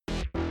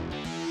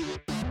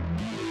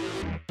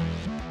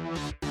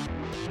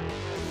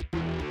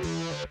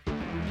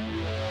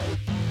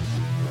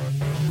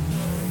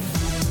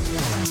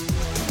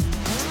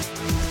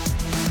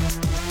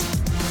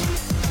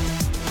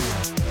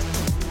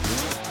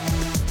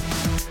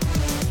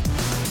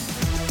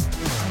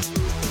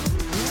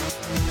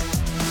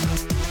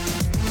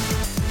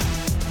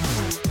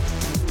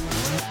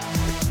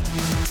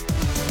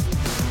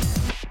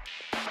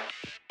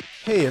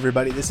Hey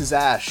everybody, this is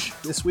Ash.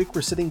 This week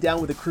we're sitting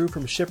down with a crew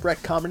from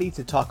Shipwreck Comedy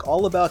to talk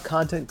all about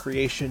content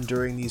creation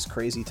during these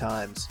crazy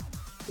times.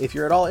 If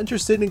you're at all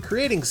interested in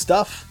creating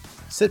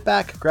stuff, sit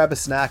back, grab a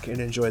snack, and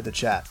enjoy the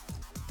chat.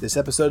 This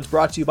episode is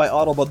brought to you by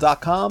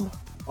Audible.com.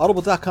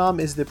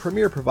 Audible.com is the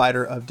premier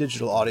provider of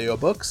digital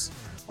audiobooks.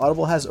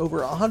 Audible has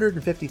over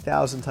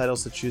 150,000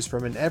 titles to choose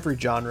from in every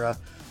genre: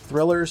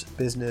 thrillers,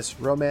 business,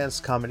 romance,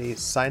 comedy,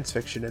 science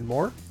fiction, and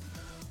more.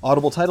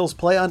 Audible titles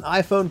play on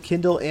iPhone,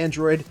 Kindle,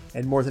 Android,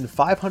 and more than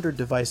 500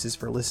 devices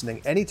for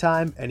listening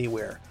anytime,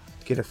 anywhere.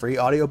 Get a free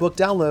audiobook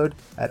download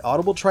at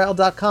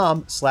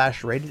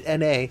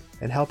audibletrial.com/ratedNA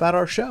and help out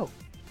our show.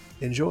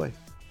 Enjoy.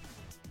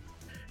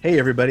 Hey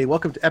everybody,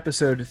 welcome to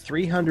episode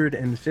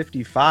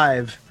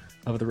 355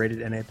 of the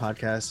Rated NA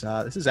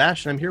podcast. This is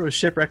Ash and I'm here with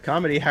Shipwreck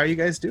Comedy. How are you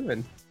guys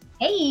doing?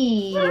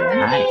 Hey!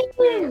 Hi.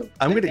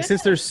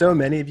 Since there's so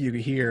many of you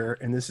here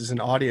and this is an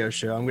audio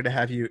show, I'm going to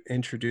have you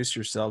introduce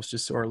yourselves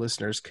just so our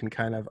listeners can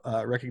kind of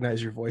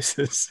recognize your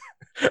voices.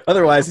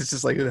 Otherwise, it's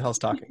just like, who the hell's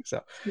talking?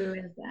 So, Who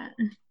is that?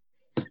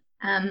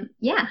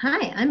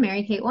 Hi, I'm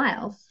Mary Kate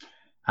Wiles.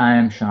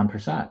 I'm Sean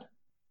Prasad.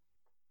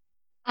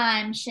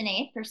 I'm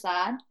Sinead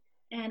Prasad.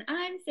 And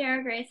I'm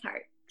Sarah Grace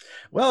Hart.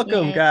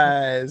 welcome, Yay.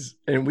 guys.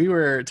 And we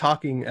were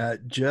talking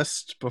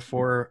just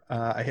before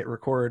I hit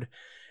record.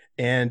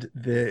 And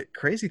the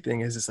crazy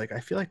thing is like, I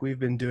feel like we've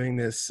been doing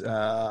this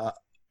for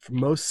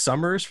most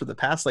summers for the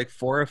past like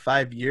 4 or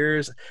 5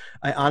 years.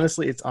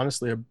 It's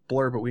honestly a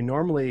blur, but we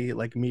normally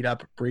like meet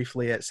up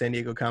briefly at San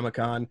Diego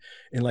Comic-Con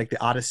in like the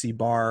Odyssey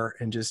bar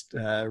and just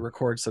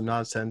record some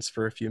nonsense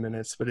for a few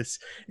minutes. But it's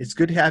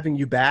good having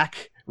you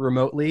back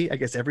remotely. I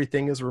guess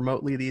everything is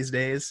remotely these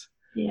days.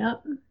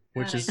 Yep.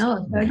 Which is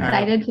so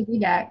excited to be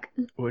back.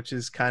 Which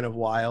is kind of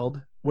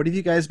wild. What have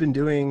you guys been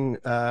doing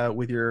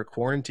with your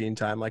quarantine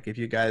time? Like, if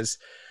you guys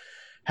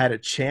had a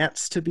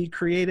chance to be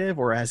creative,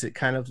 or has it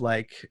kind of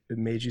like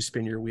made you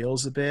spin your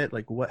wheels a bit?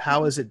 Like,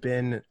 how has it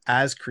been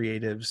as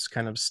creatives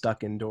kind of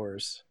stuck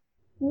indoors?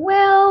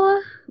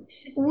 Well,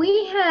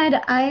 we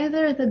had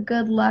either the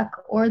good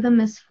luck or the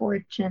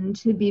misfortune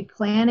to be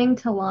planning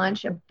to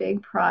launch a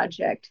big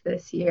project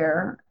this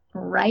year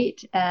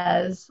right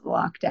as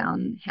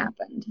lockdown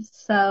happened.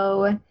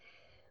 So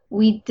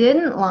we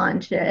didn't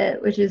launch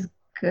it, which is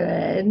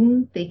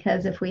good,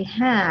 because if we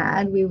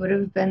had, we would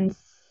have been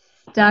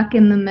stuck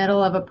in the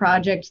middle of a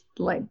project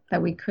like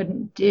that we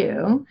couldn't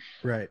do.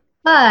 Right.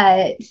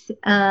 But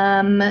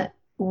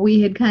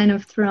we had kind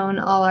of thrown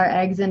all our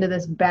eggs into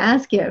this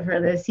basket for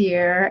this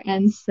year.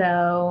 And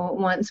so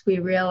once we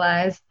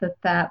realized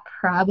that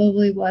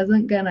probably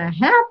wasn't going to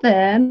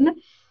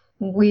happen,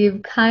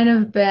 we've kind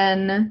of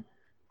been,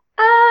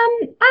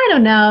 I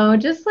don't know,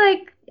 just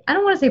like, I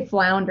don't want to say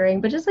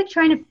floundering, but just like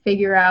trying to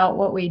figure out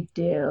what we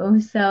do.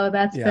 So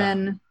that's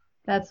kind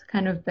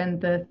of been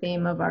the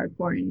theme of our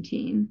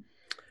quarantine.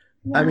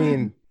 Yeah. I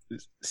mean,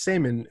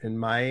 same in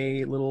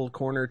my little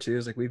corner too.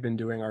 Is like, we've been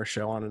doing our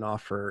show on and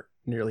off for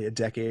nearly a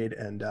decade.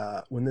 And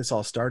when this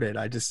all started,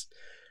 I just,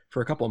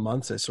 for a couple of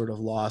months, I sort of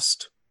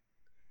lost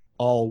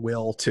all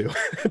will to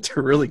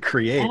to really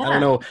create. Yeah. I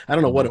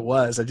don't know what it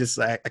was.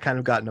 I kind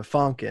of got in a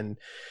funk, and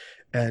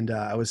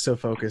I was so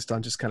focused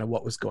on just kind of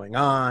what was going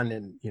on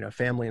and, you know,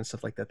 family and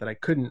stuff like that, that I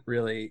couldn't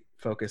really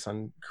focus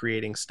on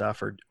creating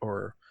stuff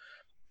or,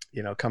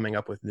 you know, coming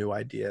up with new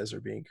ideas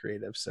or being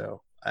creative.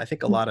 So I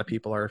think a lot of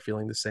people are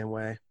feeling the same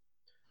way.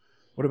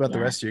 What about the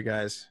rest of you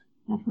guys?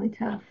 Definitely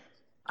tough.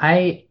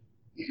 I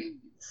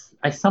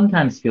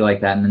sometimes feel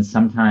like that, and then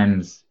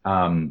sometimes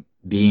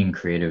being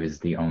creative is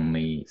the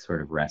only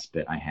sort of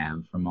respite I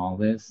have from all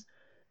this.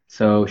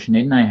 So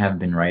Sinead and I have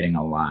been writing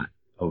a lot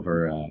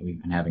over,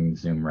 we've been having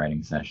Zoom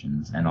writing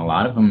sessions, and a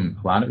lot of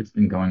it's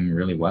been going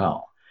really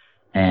well.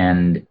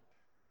 And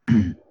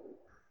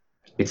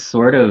it's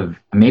sort of,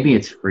 maybe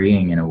it's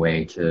freeing in a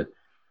way to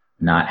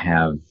not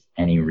have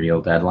any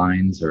real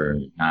deadlines or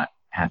not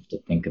have to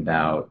think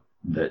about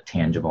the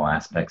tangible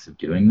aspects of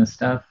doing this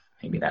stuff.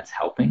 Maybe that's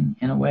helping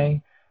in a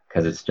way,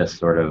 because it's just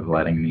sort of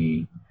letting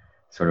me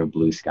sort of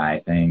blue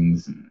sky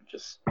things and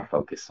just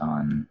focus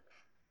on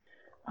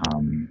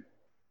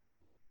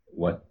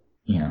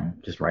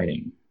just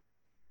writing,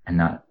 and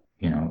not,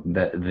 you know,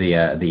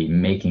 the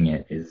making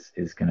it is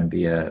going to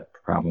be a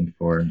problem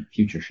for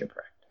future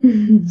Shipwreck.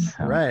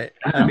 So, right.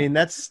 I mean,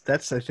 that's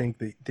I think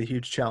the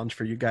huge challenge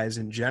for you guys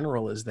in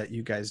general is that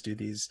you guys do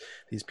these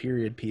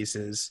period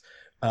pieces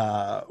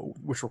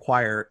which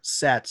require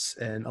sets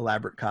and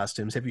elaborate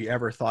costumes. Have you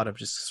ever thought of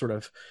just sort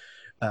of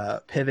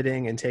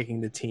pivoting and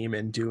taking the team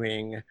and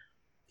doing,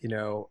 you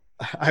know,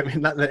 I mean,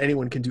 not that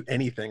anyone can do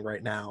anything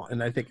right now,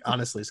 and I think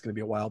honestly it's going to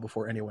be a while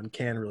before anyone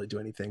can really do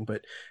anything,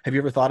 but have you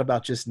ever thought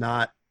about just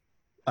not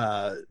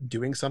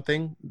doing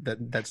something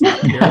that's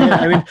not period?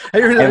 I mean,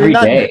 every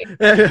day.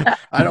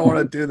 I don't want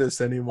to do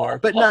this anymore,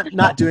 but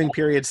not doing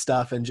period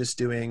stuff and just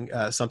doing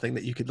something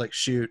that you could like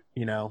shoot,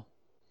 you know,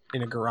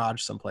 in a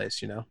garage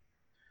someplace, you know?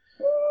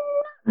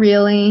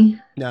 Really?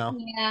 No.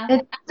 Yeah.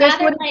 It's I'd just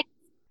rather what- like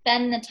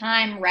spend the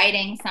time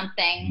writing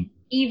something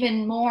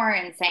even more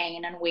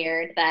insane and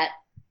weird that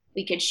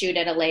we could shoot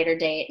at a later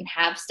date and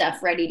have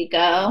stuff ready to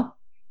go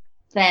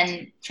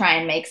than try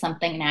and make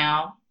something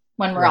now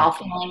when we're all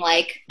feeling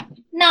like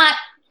not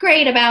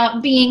great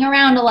about being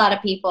around a lot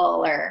of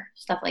people or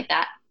stuff like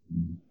that.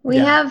 We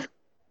have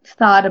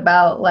thought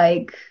about,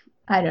 like,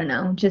 I don't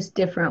know, just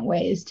different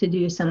ways to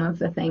do some of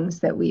the things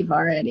that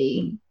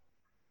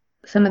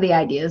some of the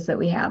ideas that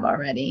we have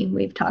already.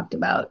 We've talked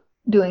about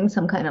doing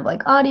some kind of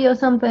like audio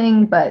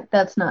something, but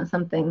that's not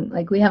something,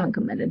 like, we haven't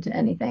committed to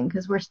anything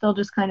because we're still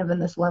just kind of in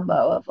this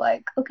limbo of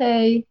like,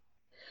 okay,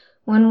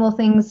 when will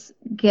things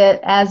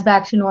get as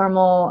back to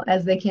normal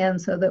as they can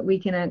so that we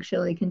can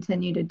actually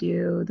continue to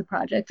do the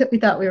project that we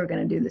thought we were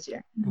going to do this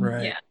year?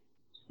 Right. Yeah.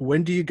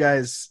 When do you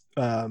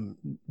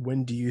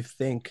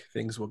think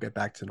things will get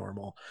back to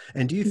normal?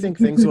 And do you think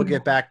things will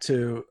get back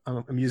to,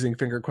 I'm using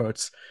finger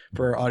quotes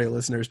for audio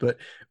listeners, but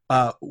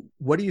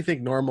what do you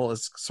think normal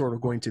is sort of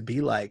going to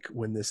be like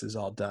when this is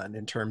all done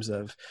in terms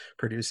of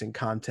producing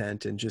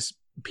content and just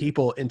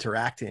people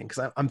interacting?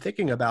 Because I'm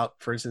thinking about,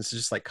 for instance,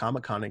 just like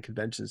Comic-Con and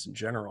conventions in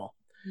general,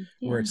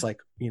 where it's like,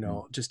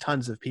 just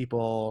tons of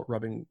people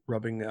rubbing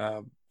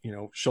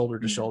shoulder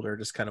to shoulder,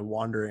 just kind of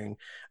wandering.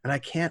 And I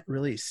can't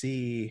really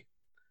see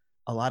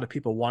a lot of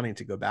people wanting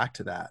to go back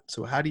to that.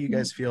 So how do you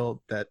guys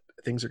feel that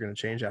things are going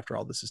to change after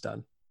all this is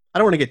done? I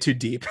don't want to get too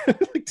deep, but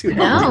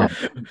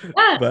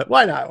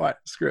why not? Why?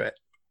 Screw it.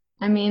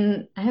 I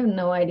mean, I have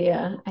no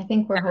idea. I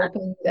think we're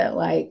hoping that,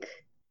 like,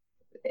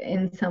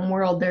 in some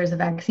world, there's a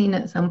vaccine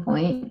at some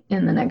point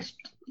in the next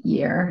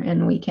year,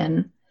 and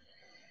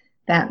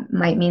that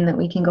might mean that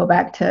we can go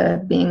back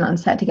to being on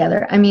set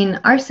together. I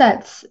mean, our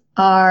sets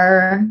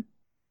are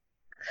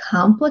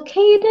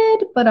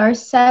complicated, but our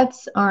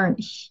sets aren't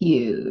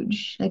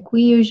huge. Like,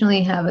 we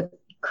usually have a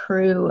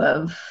crew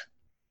of,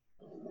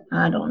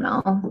 I don't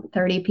know,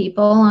 30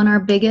 people on our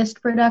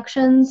biggest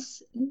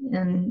productions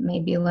and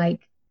maybe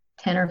like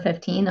 10 or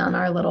 15 on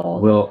our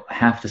little. We'll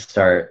have to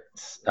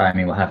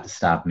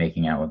stop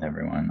making out with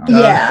everyone.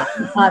 Yeah,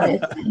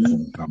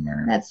 obviously.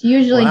 That's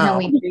usually how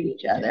we treat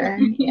each other.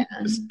 Yeah.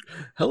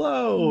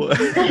 Hello.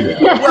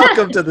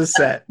 Welcome to the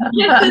set.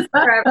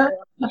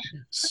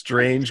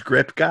 Strange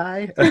grip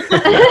guy.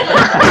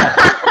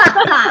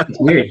 It's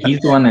weird.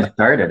 He's the one that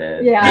started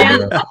it. Yeah.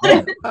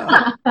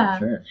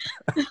 Sure.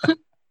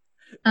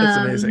 That's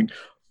amazing.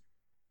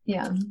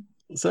 Yeah.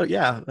 So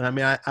yeah, I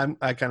mean,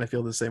 I kind of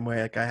feel the same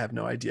way. Like, I have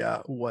no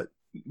idea what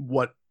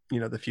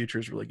the future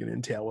is really going to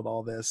entail with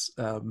all this.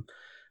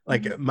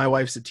 Like, my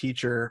wife's a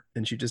teacher,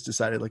 and she just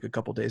decided like a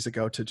couple days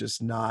ago to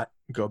just not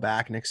go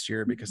back next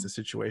year because the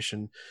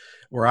situation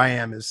where I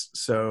am is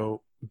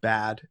so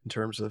bad in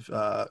terms of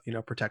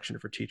protection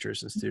for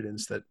teachers and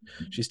students that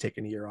she's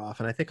taken a year off.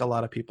 And I think a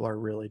lot of people are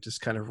really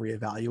just kind of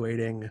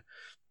reevaluating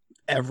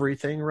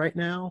everything right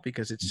now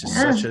because it's just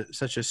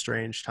such a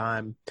strange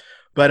time.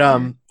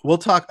 But we'll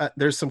talk,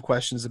 there's some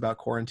questions about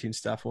quarantine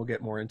stuff, we'll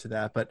get more into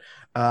that, but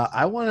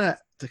I want to,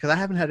 because I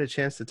haven't had a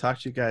chance to talk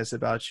to you guys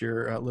about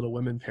your Little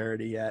Women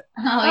parody yet.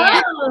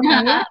 I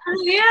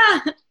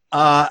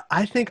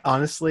think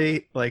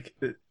honestly, like,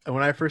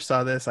 when I first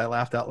saw this, I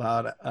laughed out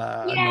loud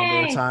a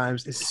number of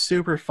times. It's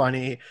super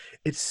funny,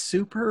 it's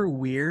super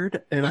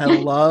weird, and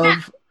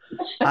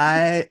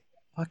I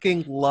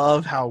fucking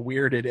love how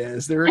weird it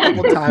is. There are a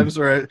couple times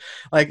where,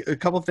 like, a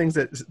couple things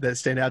that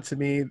stand out to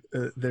me.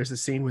 There's a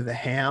scene with a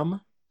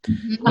ham.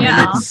 And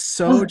it's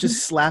so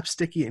just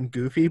slapsticky and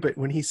goofy, but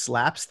when he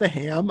slaps the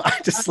ham, I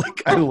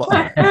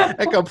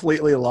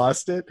completely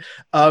lost it.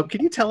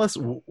 Can you tell us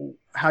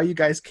how you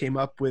guys came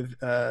up with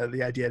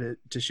the idea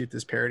to shoot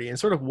this parody and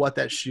sort of what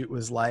that shoot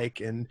was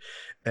like, and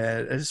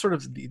sort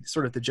of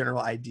the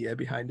general idea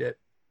behind it?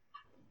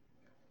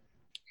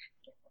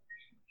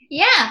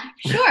 Yeah,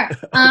 sure.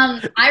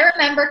 I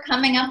remember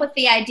coming up with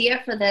the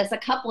idea for this a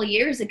couple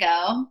years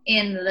ago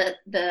in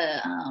the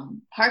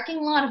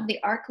parking lot of the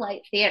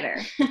ArcLight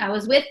Theater.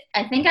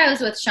 I think I was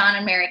with Sean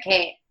and Mary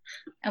Kate,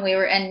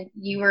 and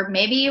you were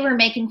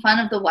making fun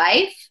of the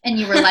wife, and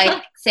you were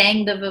like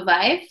saying the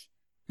Vivife.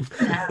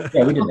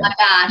 Yeah, we did that. My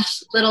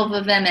gosh, little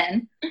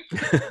Vivimen.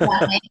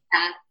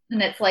 That.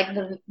 And it's like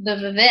the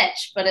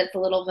Vivitch, but it's a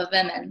little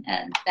Vivimen,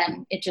 and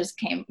then it just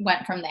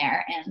went from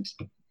there. And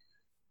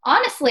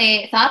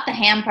honestly, thought the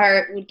ham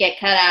part would get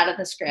cut out of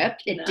the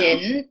script. It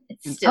didn't.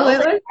 It's still. It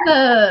was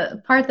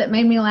the part that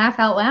made me laugh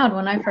out loud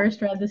when I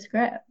first read the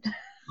script.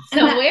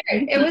 So weird.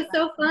 It was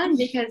so fun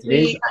because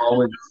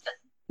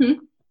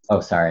Oh,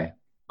 sorry.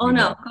 Oh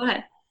no, go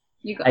ahead.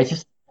 You go.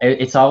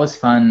 It's always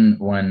fun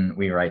when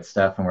we write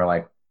stuff and we're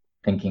like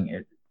thinking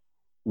it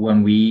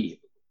when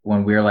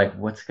we're like,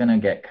 what's gonna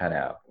get cut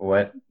out?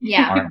 What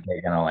aren't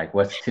they gonna like?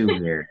 What's too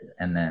weird?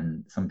 And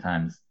then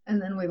sometimes.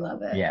 And then we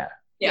love it. Yeah.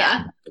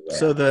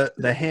 So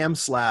the ham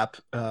slap,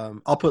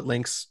 I'll put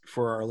links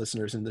for our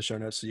listeners in the show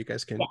notes so you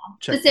guys can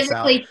check this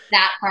out. Specifically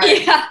that part.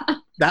 Yeah.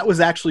 That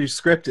was actually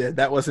scripted.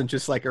 That wasn't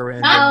just like a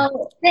random.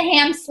 Oh, the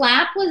ham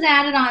slap was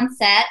added on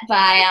set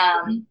by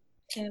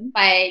Tim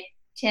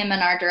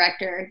and our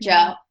director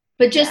Joe.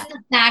 But just the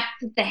fact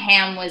that the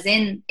ham was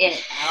in it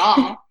at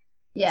all.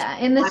 Yeah,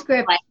 in the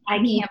script, I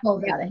he can't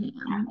pulled out a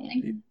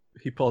ham.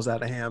 He pulls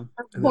out a ham.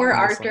 Poor and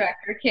art it's like-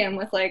 director Kim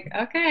was like,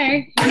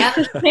 okay. Yep.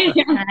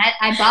 And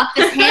I bought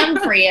this ham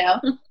for you.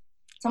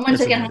 Someone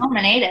That's took it amazing. home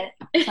and ate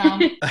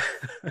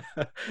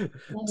it.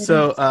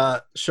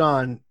 So,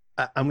 Sean,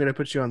 I'm going to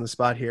put you on the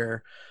spot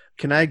here.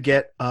 Can I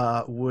get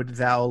 "Would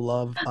Thou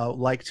Love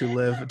Like to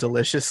Live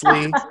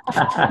Deliciously"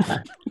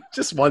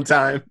 just one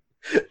time?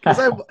 Because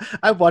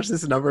I've watched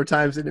this a number of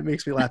times and it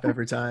makes me laugh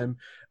every time.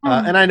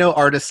 And I know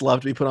artists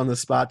love to be put on the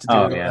spot to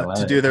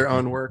do do their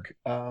own work.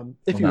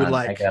 If you would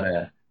like, I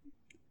gotta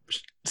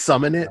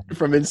summon it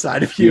from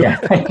inside of you. Yeah.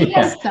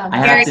 Yes, I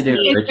have to do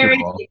a Very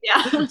ritual. deep,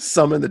 yeah.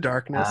 Summon the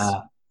darkness.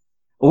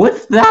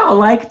 Wouldst thou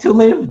like to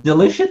live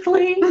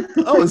deliciously?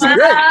 Oh, it's great.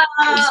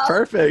 It's Wow.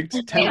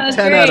 perfect. 10, That was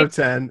 10 out great. of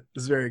 10.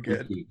 It's very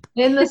good.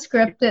 In the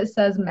script, it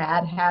says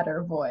Mad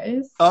Hatter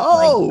voice.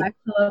 Oh! Like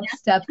Philip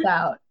steps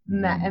out,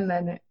 and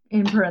then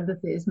in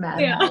parentheses,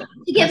 Mad Yeah. Hatter.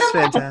 To give That's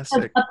him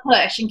fantastic. a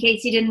push in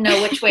case you didn't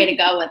know which way to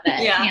go with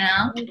it. Yeah.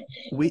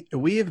 You know?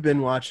 We have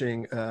been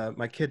watching,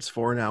 my kid's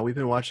 4 now. We've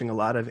been watching a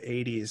lot of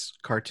 80s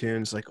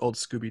cartoons like old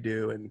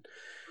Scooby-Doo, and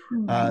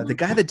the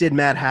guy that did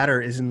Mad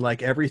Hatter is in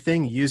like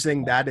everything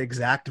using that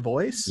exact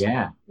voice.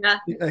 Yeah.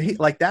 He,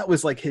 like that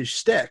was like his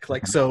shtick.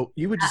 Like, so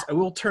you would just,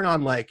 we'll turn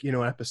on like, you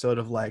know, an episode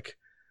of like,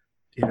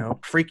 you know,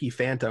 Freaky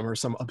Phantom or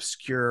some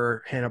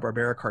obscure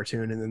Hanna-Barbera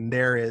cartoon, and then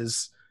there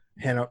is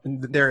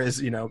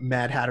you know,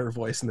 Mad Hatter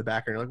voice in the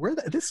background. You're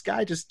like, this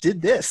guy just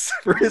did this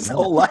for his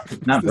whole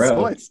life. Not this bro.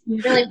 voice.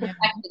 You really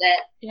perfected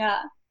it. Yeah.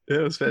 It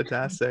was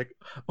fantastic.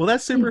 Well,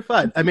 that's super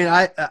fun. I mean,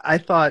 I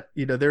thought,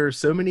 you know, there are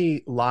so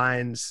many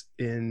lines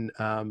in.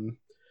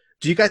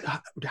 Do you guys?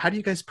 How do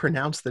you guys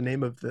pronounce the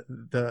name of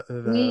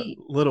the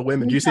Little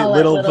Women? Do you say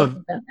Little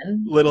Women?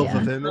 Little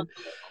Yeah. Women?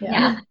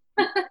 Yeah.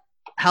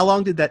 How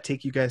long did that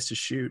take you guys to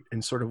shoot,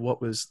 and sort of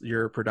what was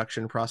your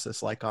production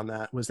process like on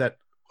that? Was that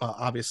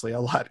obviously a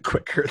lot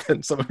quicker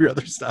than some of your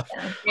other stuff?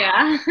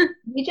 Yeah.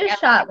 We just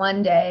shot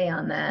one day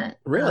on that.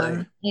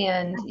 Really?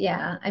 And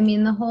yeah, I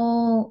mean, the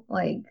whole,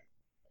 like,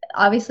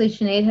 obviously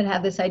Sinead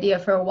had this idea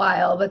for a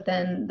while, but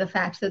then the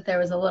fact that there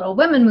was a Little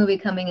Women movie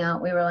coming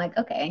out, we were like,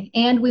 okay.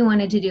 And we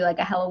wanted to do like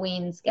a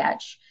Halloween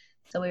sketch.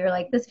 So we were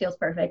like, this feels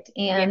perfect.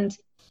 And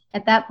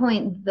at that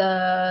point,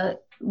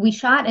 we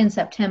shot in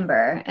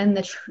September, and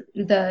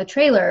the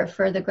trailer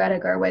for the Greta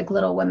Gerwig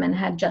Little Women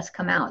had just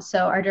come out.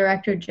 So our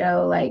director,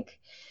 Joe, like,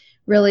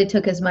 really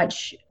took as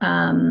much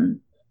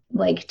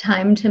like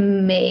time to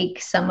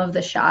make some of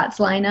the shots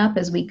line up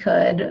as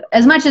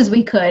much as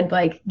we could,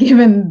 like,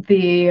 given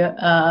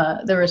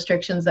the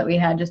restrictions that we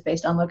had just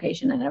based on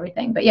location and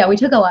everything. But yeah, we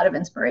took a lot of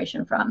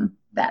inspiration from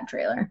that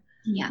trailer.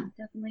 Yeah,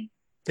 definitely.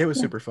 It was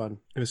super fun.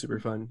 It was super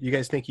fun. You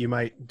guys think you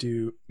might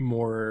do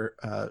more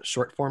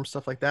short form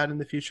stuff like that in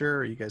the future, or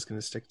are you guys going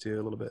to stick to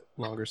a little bit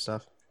longer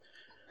stuff?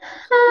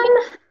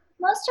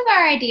 Most of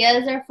our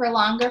ideas are for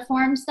longer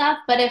form stuff,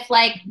 but if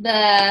like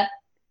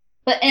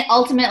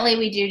ultimately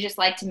we do just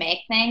like to make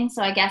things.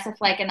 So I guess if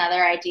like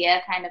another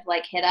idea kind of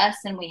like hit us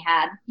and we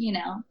had, you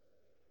know,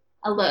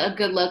 a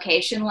good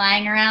location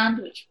lying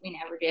around, which we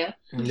never do,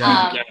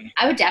 Yeah.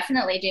 I would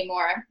definitely do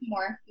more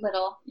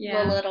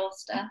little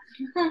stuff.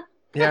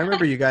 Yeah, I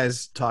remember you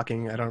guys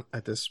talking,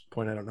 at this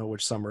point, I don't know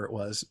which summer it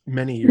was,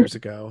 many years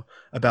ago,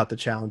 about the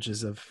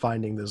challenges of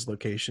finding those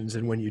locations,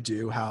 and when you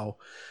do, how,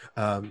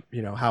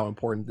 you know, how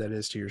important that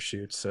is to your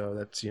shoots. So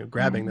that's, you know,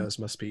 grabbing those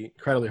must be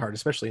incredibly hard,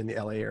 especially in the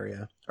LA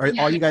area. Are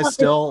you guys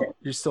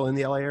you're still in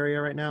the LA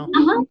area right now?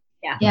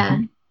 Yeah.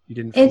 You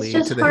didn't It's flee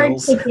just to the hard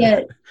hills? to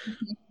get,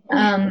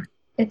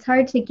 it's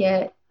hard to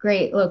get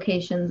great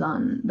locations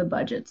on the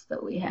budgets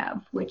that we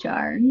have, which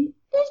are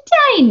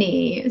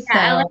tiny. Yeah, So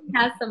LA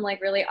has some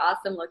like really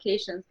awesome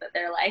locations, but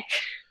they're like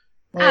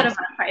out of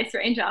our price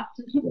range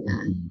often.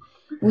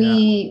 yeah.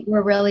 We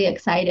were really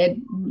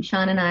excited.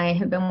 Sean and I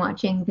have been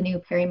watching the new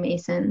Perry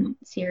Mason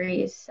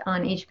series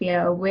on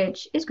HBO,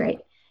 which is great.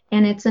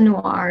 And it's a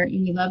noir,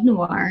 and we love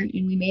noir.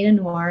 And we made a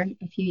noir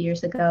a few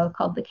years ago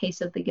called The Case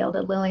of the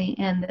Gilded Lily.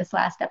 And this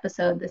last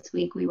episode this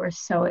week, we were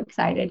so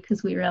excited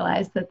because we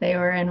realized that they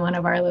were in one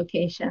of our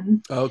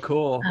locations Oh,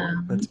 cool.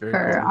 That's very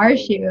for cool. our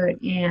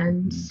shoot.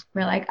 And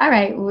we're like, all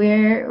right,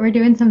 we're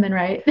doing something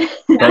right.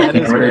 That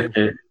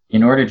is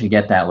In order to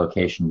get that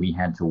location, we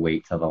had to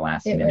wait till the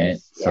last It minute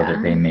was- so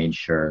that they made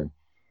sure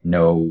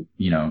no,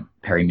 you know,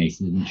 Perry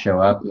Mason didn't show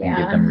up and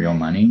give them real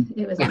money.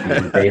 It was It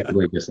was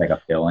basically just like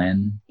a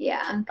fill-in,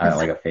 yeah. 'Cause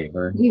like a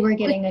favor. we were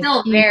getting It's a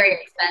still huge- very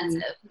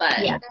expensive, but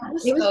Yeah. It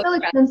was still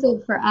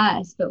expensive for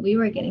us, but we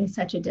were getting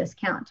such a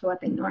discount to what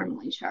they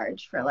normally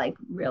charge for like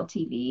real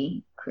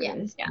TV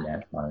crews. Yeah. Yeah,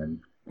 it's hard.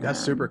 That's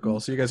super cool.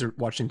 So you guys are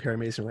watching Perry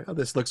Mason, like, oh,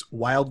 this looks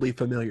wildly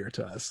familiar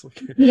to us.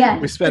 Yeah.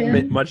 We spent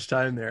yeah. much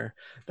time there.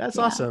 That's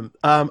Yeah. awesome.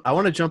 I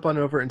want to jump on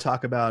over and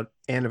talk about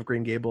Anne of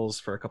Green Gables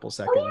for a couple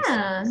seconds.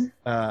 Oh,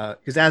 yeah.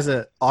 Because as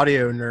an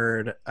audio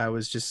nerd, I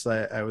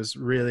was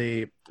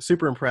really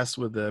super impressed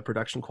with the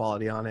production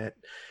quality on it.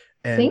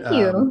 And, Thank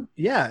you.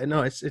 Yeah,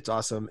 no, it's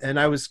awesome. And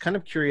I was kind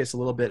of curious a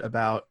little bit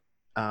about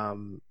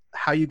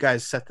how you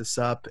guys set this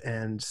up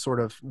and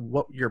sort of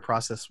what your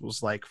process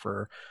was like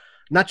for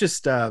not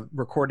just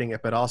recording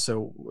it, but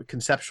also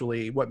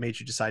conceptually, what made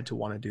you decide to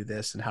want to do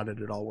this, and how did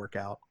it all work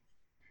out?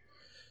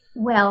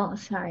 Well,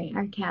 sorry,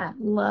 our cat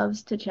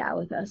loves to chat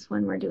with us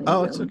when we're doing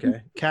Oh, Zoom. it's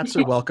okay. Cats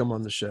are welcome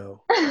on the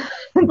show.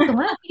 Come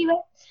on, anyway.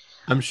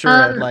 I'm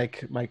sure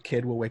like my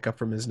kid will wake up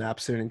from his nap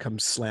soon and come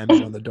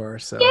slamming on the door.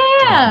 So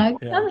yeah,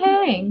 come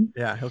hang.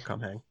 Yeah, he'll come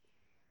hang.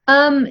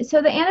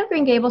 So the Anne of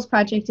Green Gables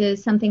project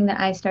is something that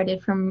I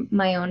started from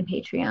my own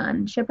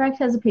Patreon. Shipwrecked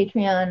has a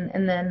Patreon,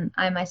 and then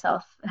I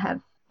myself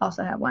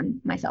also have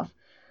one myself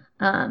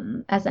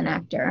as an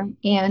actor.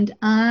 And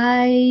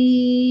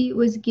I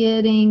was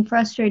getting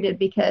frustrated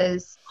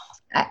because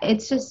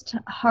it's just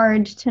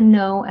hard to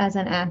know as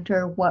an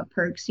actor what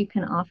perks you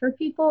can offer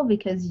people,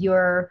 because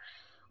your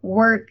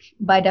work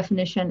by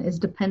definition is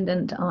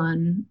dependent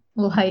on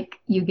like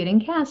you getting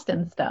cast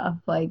and stuff.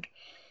 Like,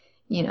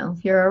 you know,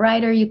 if you're a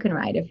writer, you can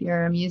write. If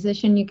you're a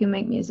musician, you can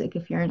make music.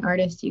 If you're an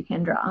artist, you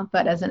can draw.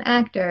 But as an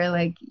actor,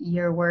 like,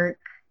 your work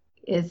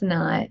is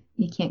not,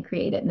 you can't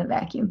create it in a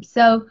vacuum.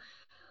 So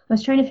I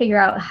was trying to figure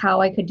out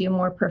how I could do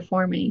more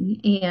performing.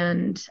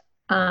 And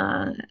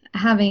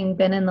having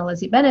been in the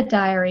Lizzie Bennett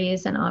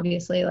Diaries, and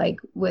obviously like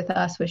with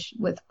us,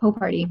 with Poe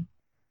Party,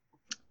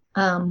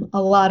 a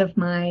lot of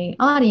my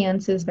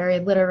audience is very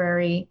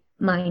literary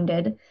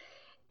minded.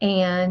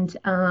 And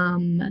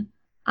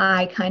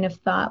I kind of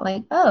thought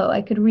like, oh,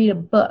 I could read a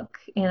book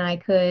and I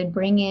could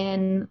bring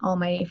in all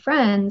my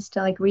friends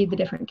to like read the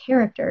different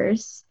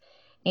characters.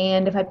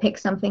 And if I pick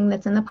something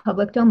that's in the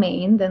public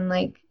domain, then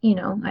like, you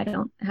know, I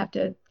don't have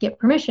to get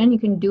permission. You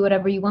can do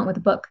whatever you want with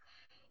the book.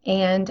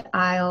 And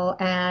I'll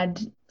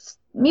add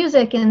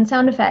music and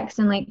sound effects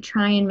and like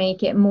try and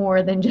make it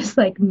more than just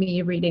like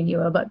me reading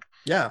you a book.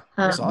 Yeah,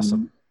 that's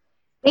awesome.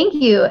 Thank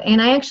you.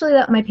 And I actually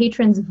let my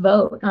patrons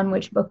vote on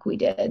which book we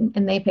did,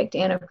 and they picked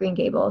Anne of Green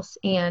Gables.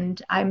 And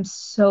I'm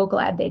so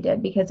glad they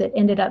did, because it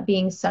ended up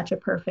being such a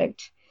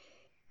perfect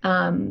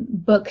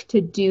book to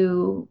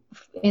do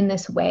in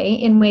this way,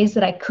 in ways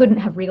that I couldn't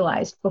have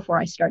realized before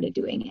I started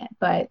doing it.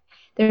 But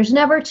there's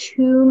never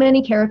too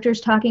many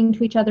characters talking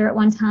to each other at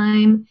one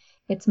time.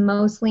 It's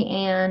mostly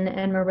Anne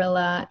and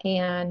Marilla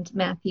and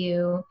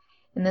Matthew,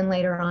 and then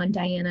later on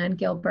Diana and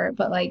Gilbert.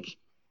 But like,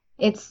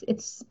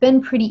 it's been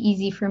pretty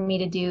easy for me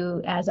to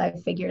do as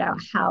I've figured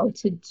out how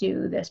to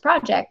do this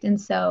project.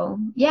 And so,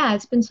 yeah,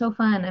 it's been so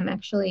fun. I'm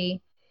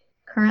actually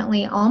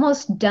currently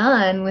almost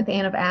done with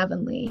Anne of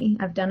Avonlea.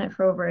 I've done it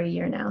for over a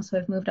year now. So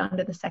I've moved on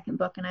to the second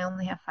book, and I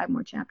only have 5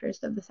 more chapters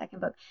of the second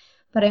book.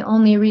 But I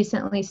only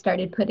recently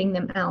started putting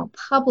them out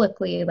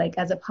publicly, like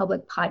as a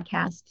public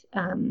podcast,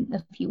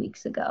 a few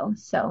weeks ago.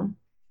 So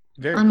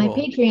Very on cool.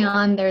 my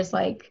Patreon, there's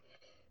like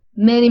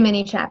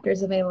many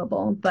chapters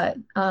available, but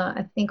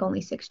I think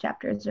only 6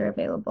 chapters are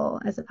available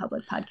as a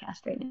public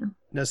podcast right now.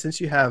 Now, since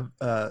you have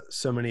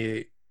so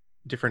many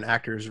different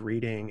actors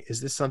reading,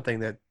 is this something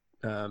that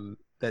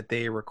that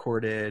they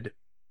recorded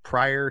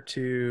prior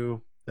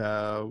to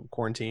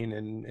quarantine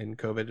and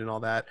COVID and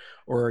all that,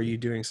 or are you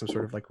doing some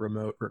sort of like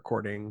remote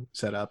recording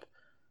setup?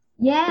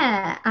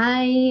 Yeah,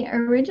 I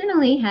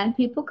originally had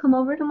people come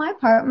over to my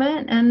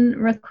apartment and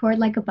record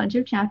like a bunch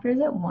of chapters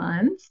at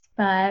once,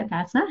 but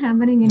that's not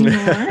happening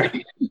anymore.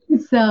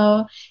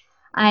 So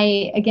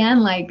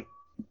again, like,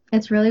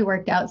 it's really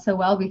worked out so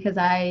well because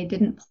I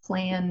didn't.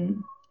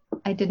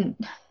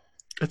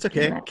 It's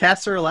okay.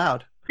 Cats are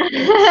allowed.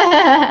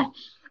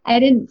 I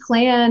didn't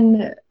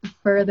plan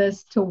for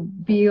this to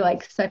be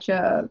like such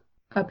a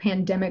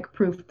pandemic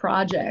proof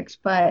project,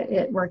 but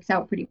it works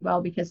out pretty well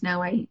because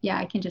now I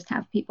can just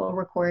have people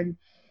record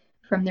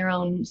from their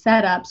own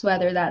setups,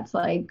 whether that's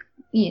like,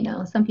 you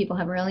know, some people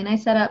have a really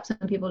nice setup, some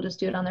people just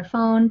do it on their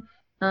phone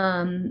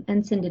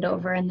and send it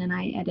over, and then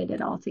I edit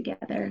it all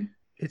together.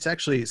 It's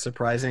actually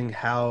surprising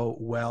how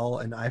well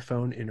an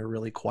iPhone in a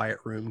really quiet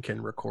room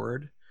can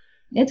record.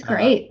 It's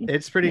great.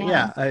 It's pretty,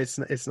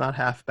 it's not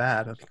half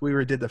bad. I think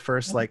we did the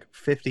first like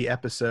 50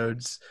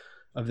 episodes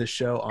of this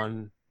show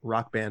on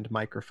Rock Band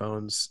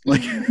microphones,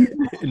 like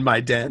in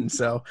my den.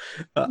 So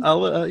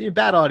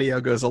bad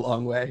audio goes a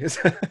long way.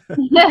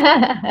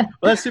 Well,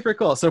 that's super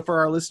cool. So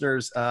for our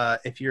listeners,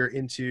 if you're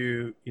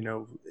into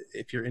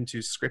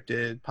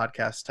scripted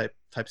podcast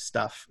type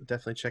stuff,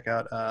 definitely check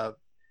out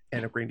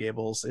Anne of Green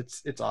Gables.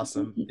 It's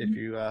awesome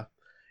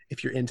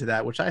if you're into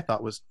that, which I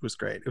thought was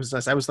great. It was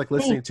nice. I was like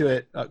listening to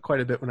it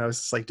quite a bit when I was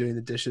just like doing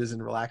the dishes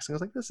and relaxing. I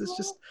was like, this is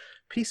just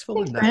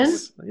peaceful and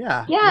nice.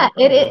 Yeah. Yeah.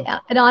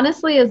 It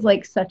honestly is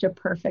like such a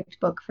perfect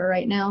book for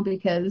right now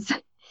because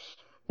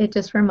it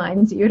just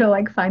reminds you to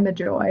like find the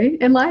joy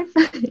in life.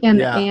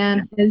 And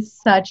Anne is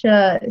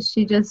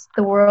the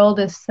world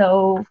is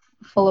so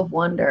full of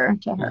wonder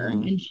to her.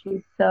 And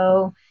she's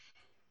so,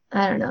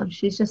 I don't know,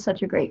 she's just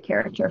such a great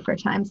character for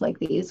times like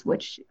these,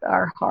 which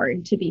are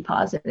hard to be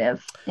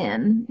positive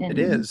in. It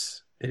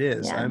is.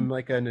 Yeah. I'm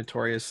like a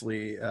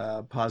notoriously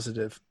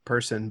positive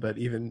person, but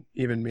even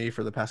me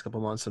for the past couple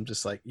months, I'm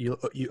just like, you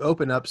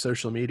open up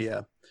social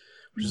media,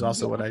 which is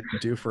also what I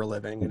do for a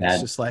living. And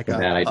it's just like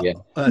bad idea.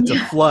 It's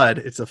a flood.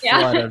 It's a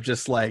flood of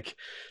just like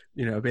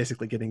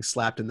basically getting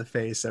slapped in the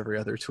face every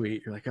other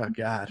tweet. You're like, oh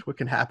God, what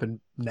can happen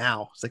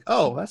now? It's like,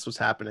 oh, that's what's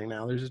happening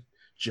now. There's a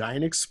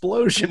giant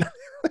explosion.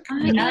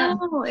 I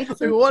know.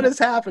 It's Like, what is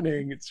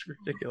happening? It's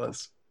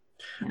ridiculous.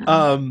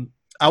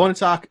 I want to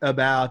talk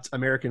about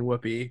American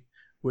Whoopi,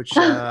 which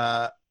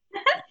Sean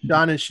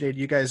and Sinead,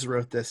 you guys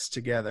wrote this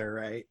together,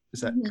 right?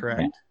 Is that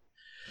correct?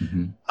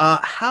 Mm-hmm.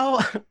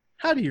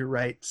 How do you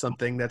write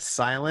something that's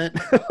silent?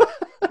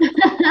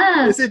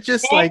 Is it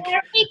just like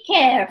very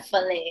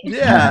carefully?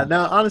 Yeah.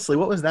 No, honestly,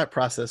 what was that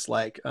process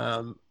like?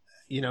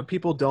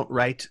 People don't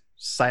write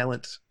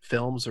silent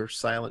films or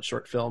silent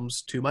short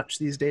films too much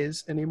these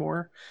days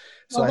anymore.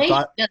 So well, I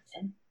thought,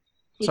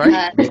 sorry,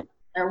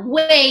 they're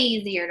way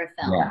easier to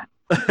film. Yeah,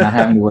 not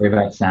having to worry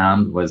about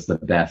sound was the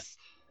best.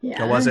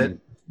 Yeah. Oh, was it?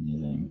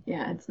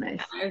 Yeah, it's nice.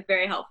 It was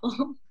very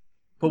helpful.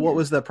 But what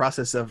was the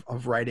process of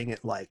writing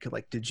it like?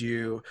 Like,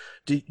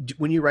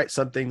 when you write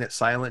something that's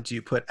silent, do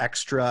you put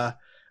extra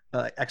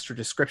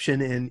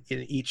description in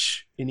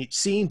each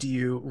scene? Do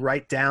you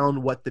write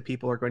down what the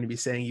people are going to be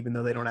saying, even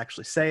though they don't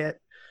actually say it?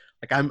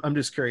 Like, I'm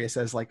just curious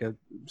as like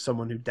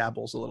someone who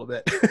dabbles a little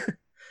bit.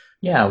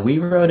 Yeah, we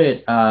wrote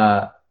it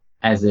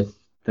as if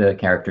the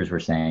characters were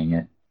saying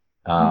it.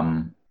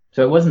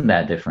 So it wasn't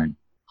that different.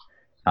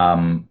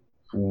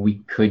 We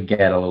could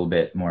get a little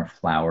bit more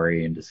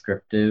flowery and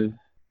descriptive.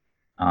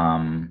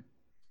 But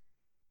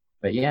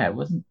yeah, it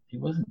wasn't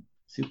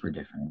super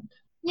different.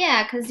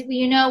 Yeah, because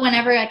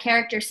whenever a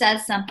character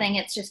says something,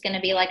 it's just going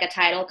to be like a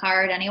title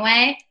card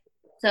anyway.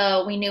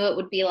 So we knew it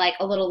would be like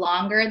a little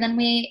longer than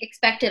we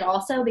expected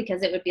also,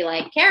 because it would be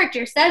like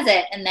character says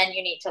it, and then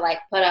you need to like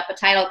put up a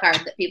title card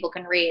that people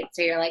can read.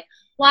 So you're like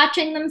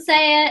watching them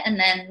say it and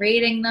then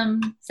reading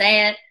them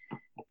say it.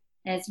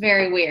 And it's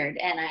very weird.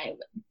 And I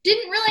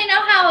didn't really know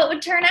how it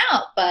would turn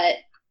out, but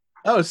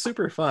Oh, it's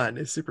super fun.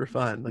 It's super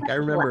fun. Like, I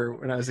remember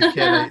when I was a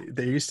kid,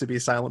 there used to be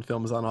silent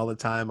films on all the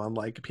time on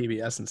like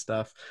PBS and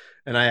stuff.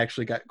 And I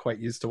actually got quite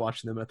used to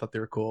watching them. I thought they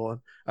were cool.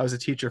 And I was a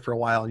teacher for a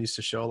while and used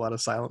to show a lot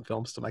of silent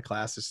films to my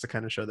class just to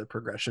kind of show the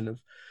progression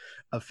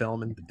of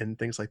film and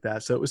things like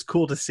that. So it was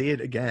cool to see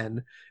it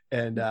again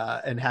and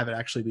have it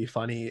actually be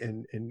funny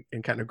and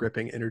kind of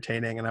gripping,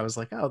 entertaining. And I was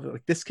like, oh,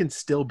 like, this can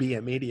still be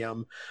a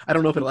medium. I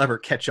don't know if it'll ever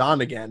catch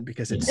on again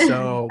because it's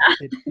so,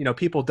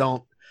 people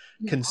don't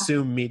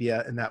consume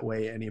media in that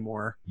way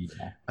anymore.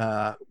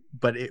 But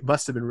it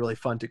must have been really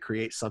fun to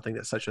create something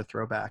that's such a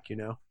throwback,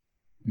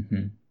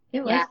 Mm-hmm.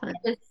 It was fun.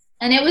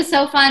 It was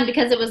so fun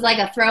because it was like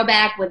a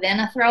throwback within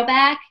a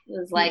throwback. It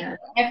was like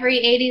every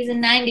 80s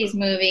and 90s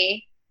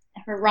movie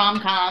for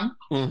rom-com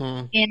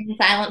in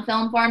silent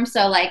film form.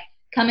 So like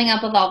coming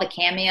up with all the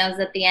cameos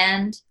at the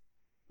end,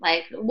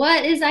 like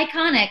what is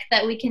iconic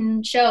that we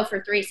can show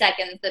for 3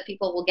 seconds that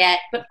people will get,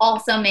 but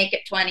also make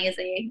it 20s-y.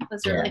 It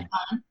was really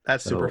fun.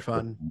 That's super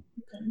fun.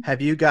 Have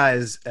you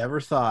guys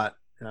ever thought,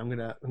 and I'm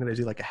gonna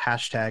do like a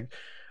hashtag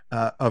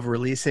of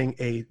releasing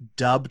a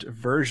dubbed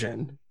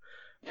version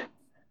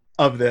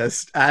of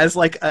this as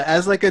like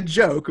a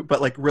joke,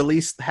 but like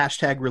release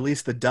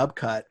the dub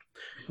cut,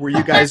 where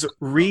you guys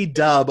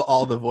redub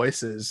all the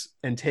voices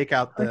and take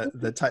out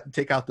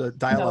the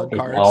dialogue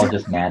cards. All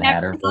just Mad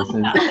Hatter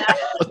voices.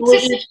 We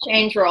each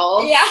change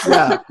roles.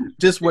 Yeah,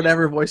 just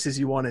whatever voices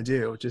you want to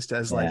do, just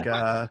as like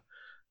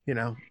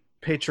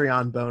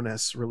Patreon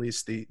bonus,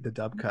 release the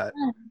dub cut.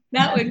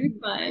 That would be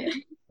fun.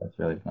 That's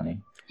really funny.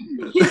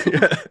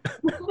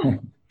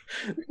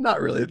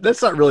 Not really.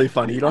 That's not really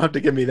funny. You don't have to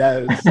give me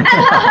that.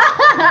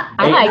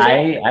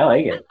 I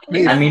like it.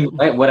 I mean,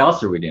 what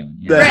else are we doing?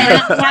 We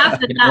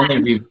can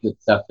only read the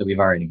stuff that we've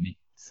already made.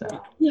 So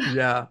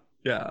yeah.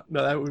 No,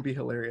 that would be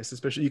hilarious.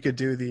 Especially, you could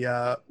do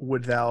the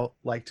 "Would thou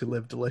like to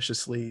live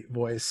deliciously"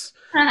 voice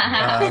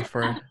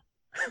for.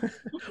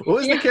 What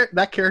was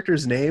that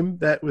character's name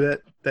that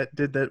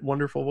did that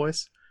wonderful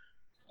voice?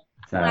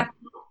 Black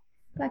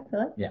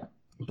Phillip. Yeah,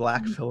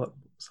 Black Phillip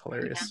was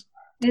hilarious.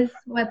 Is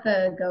what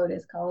the goat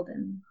is called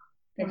in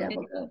the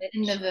Devil Goat.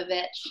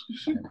 Indovovich.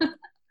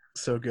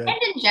 So good. And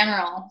in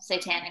general,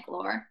 satanic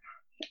lore.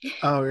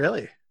 Oh,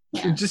 really?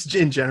 Yeah. Just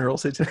in general,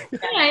 satanic.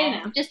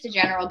 Yeah, just a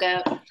general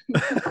goat.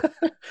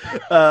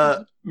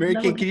 Mary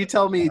Kate, can you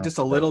tell me just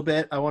a little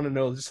bit? I want to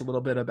know just a little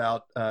bit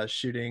about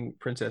shooting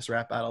Princess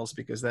Rap Battles,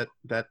 because that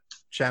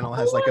channel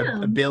has like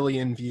a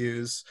billion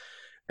views,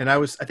 and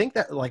I think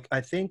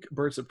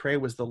Birds of Prey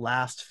was the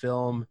last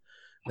film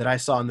that I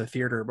saw in the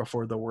theater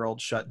before the world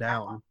shut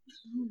down.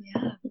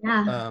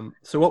 Yeah.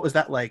 So what was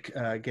that like,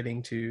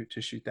 getting to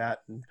shoot that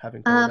and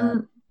having fun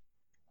with that?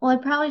 Well, I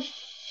probably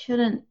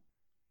shouldn't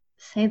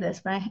say this,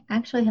 but I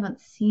actually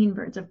haven't seen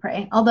Birds of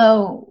Prey,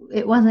 although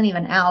it wasn't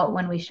even out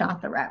when we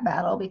shot the rap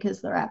battle,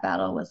 because the rap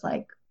battle was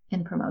like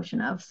in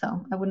promotion of,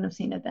 so I wouldn't have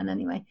seen it then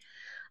anyway.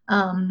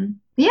 But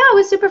yeah, it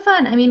was super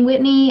fun. I mean,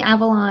 Whitney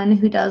Avalon,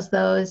 who does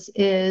those,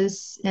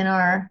 is in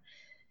our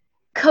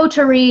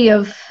coterie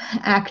of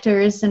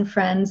actors and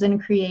friends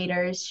and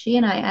creators. She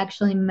and I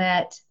actually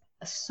met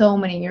so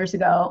many years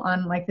ago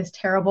on like this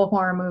terrible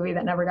horror movie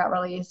that never got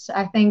released.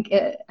 I think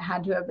it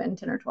had to have been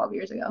 10 or 12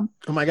 years ago.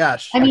 Oh my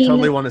gosh. I I mean-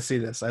 totally want to see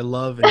this. I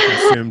love and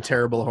consume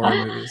terrible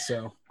horror movies.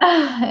 So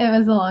It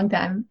was a long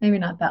time, maybe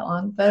not that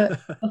long,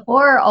 but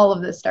before all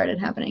of this started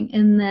happening.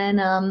 And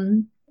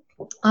then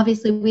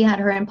obviously we had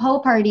her in Poe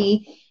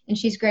Party, and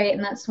she's great.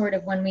 And that's sort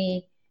of when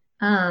we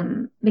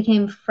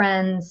became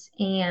friends.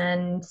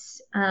 And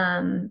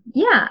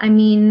yeah, I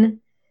mean,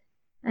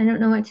 I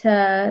don't know what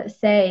to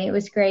say. It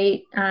was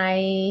great.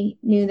 I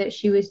knew that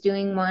she was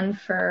doing one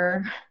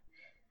for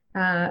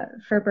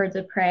Birds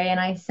of Prey, and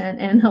I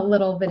sent in a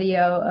little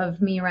video of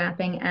me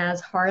rapping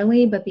as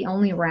Harley, but the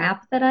only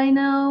rap that I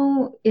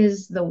know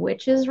is the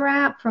witch's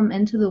rap from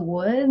Into the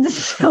Woods.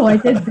 So I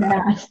did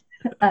that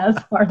as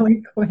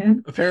Harley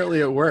Quinn.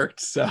 apparently it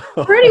worked. So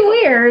Pretty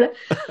weird.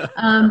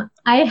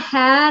 I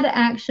had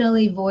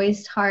actually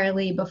voiced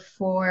Harley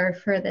before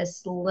for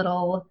this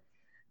little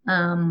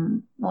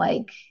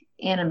like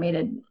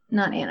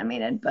not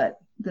animated, but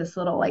this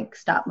little like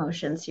stop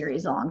motion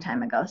series a long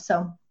time ago.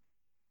 So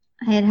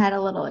I had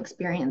a little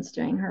experience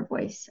doing her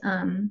voice.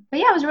 But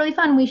yeah, it was really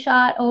fun. We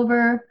shot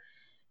over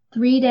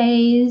 3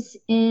 days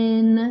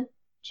in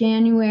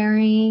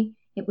January.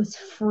 It was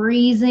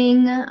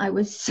freezing. I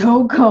was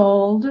so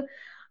cold.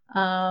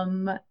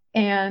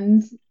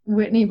 And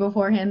Whitney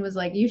beforehand was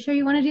like, "You sure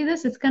you want to do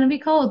this? It's going to be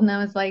cold." And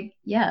I was like,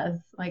 "Yes."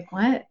 Like,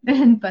 what?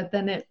 But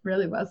then it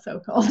really was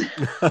so cold.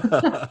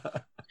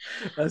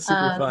 that's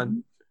super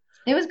fun.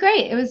 It was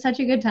great. It was such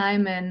a good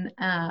time. And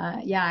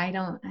yeah, I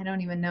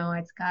don't even know.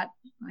 It's got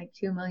like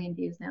 2 million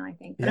views now, I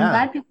think. But I'm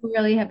glad people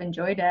really have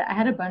enjoyed it. I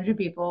had a bunch of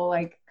people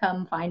like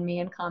come find me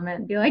and comment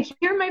and be like,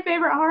 "You're my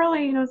favorite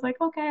Harley." And I was like,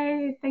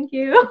 "Okay, thank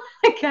you."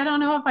 Like, I don't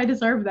know if I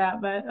deserve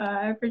that, but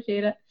I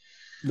appreciate it.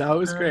 No, it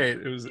was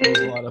great. It was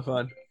a lot of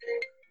fun.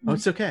 Oh,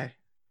 it's okay.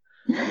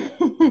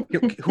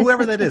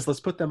 Whoever that is, let's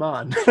put them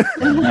on. Fun.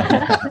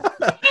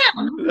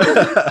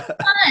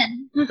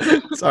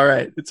 It's all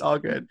right. It's all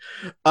good.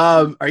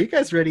 Are you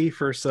guys ready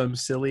for some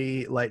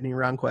silly lightning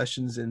round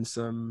questions and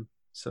some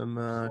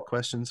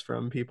questions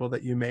from people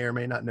that you may or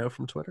may not know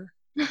from Twitter?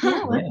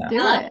 Yeah, let's do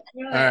it.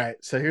 All right.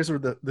 So here's where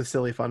the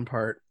silly fun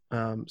part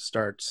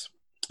starts.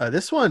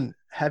 This one,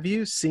 have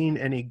you seen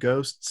any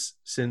ghosts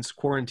since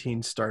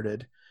quarantine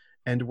started?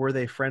 And were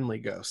they friendly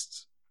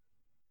ghosts?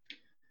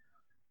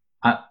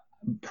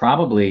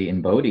 Probably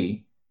in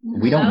Bodie.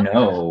 We don't No.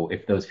 know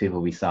if those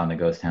people we saw in the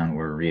ghost town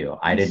were real.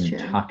 I That's didn't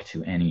true. talk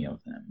to any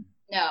of them.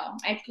 No,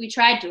 we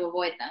tried to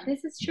avoid them.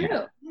 This is true.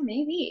 Yeah. Yeah,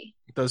 maybe.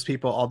 Those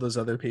people, all those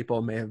other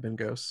people may have been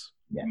ghosts.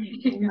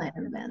 It might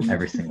have been.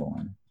 Every single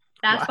one.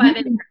 That's Wow. why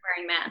they weren't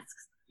wearing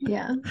masks.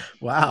 Yeah.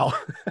 Wow.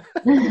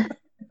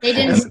 They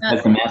didn't.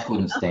 Because the mask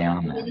wouldn't stay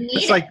on They them. didn't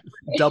It's need like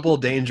double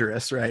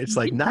dangerous, right? It's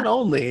like not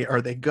only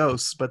are they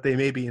ghosts, but they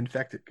may be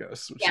infected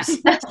ghosts, which Yeah.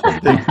 is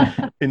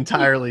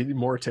entirely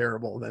more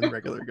terrible than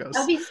regular That ghosts.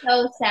 would be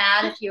so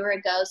sad if you were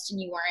a ghost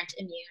and you weren't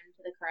immune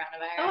to the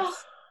coronavirus. Oh.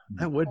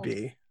 That would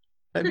be.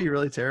 That'd be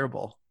really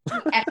terrible.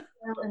 Extra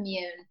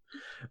immune.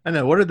 I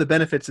know. What are the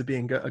benefits of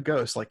being a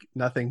ghost? Like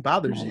nothing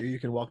bothers you. You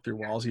can walk through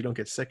walls. You don't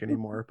get sick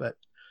anymore, but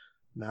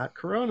not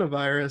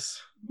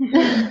coronavirus.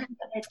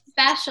 It's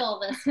special,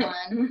 this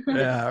one.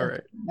 Yeah, all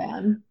right.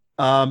 Bad.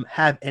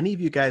 Have any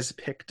of you guys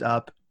picked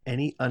up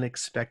any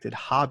unexpected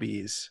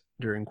hobbies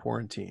during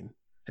quarantine?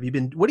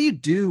 What do you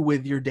do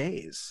with your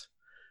days?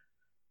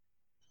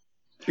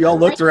 You all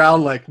looked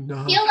around like, no.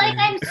 I feel like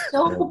I'm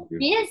so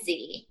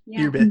busy.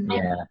 Yeah. You're bit.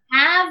 Yeah.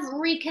 Have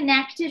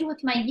reconnected with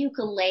my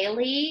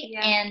ukulele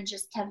Yeah. and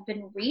just have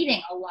been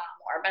reading a lot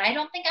more, but I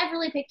don't think I've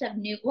really picked up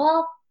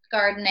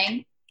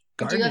gardening.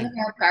 I do have Gardening. an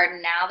herb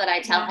garden now that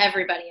I tell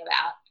everybody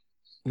about.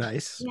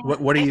 Nice. Yeah.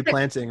 What are you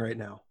planting right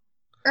now?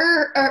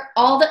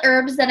 All the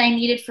herbs that I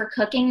needed for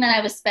cooking that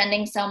I was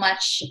spending so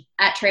much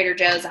at Trader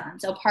Joe's on.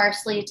 So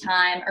parsley,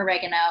 thyme,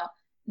 oregano,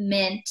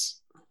 mint,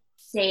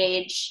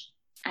 sage,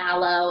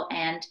 aloe,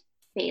 and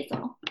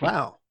basil.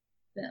 Wow.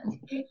 Boom.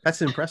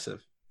 That's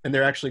impressive. And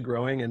they're actually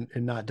growing and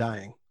not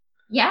dying.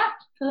 Yeah,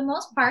 for the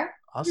most part.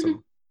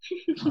 Awesome.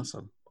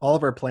 Awesome. All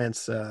of our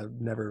plants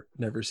never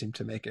seem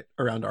to make it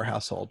around our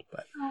household,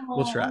 but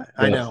we'll try.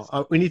 I know.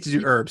 We need to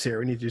do herbs here.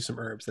 We need to do some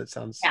herbs. That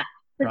sounds Yeah.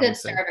 It's a good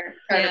promising. starter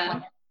Yeah.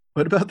 plant.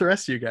 What about the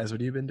rest of you guys?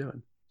 What have you been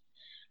doing?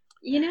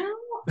 You know,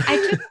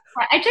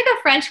 I took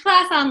a French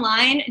class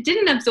online.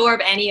 Didn't absorb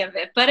any of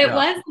it, but it Yeah.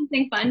 was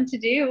something fun to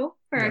do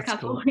for That's a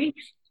couple cool. of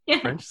weeks. Yeah.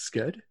 French is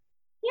good.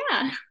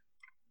 Yeah.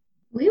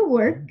 We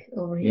work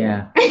over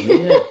here.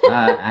 Yeah.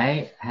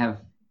 I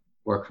have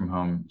work from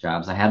home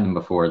jobs. I had them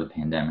before the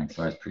pandemic,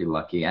 so I was pretty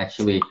lucky.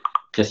 Actually,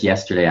 just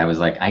yesterday I was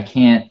like, I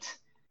can't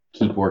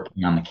keep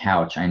working on the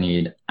couch. I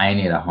need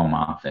a home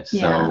office.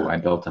 Yeah. So I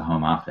built a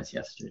home office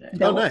yesterday.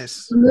 Oh,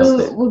 nice.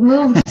 We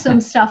moved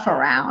some stuff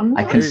around.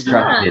 I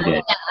constructed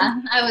it.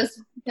 Yeah, I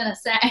was gonna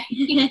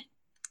say.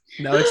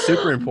 No, it's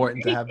super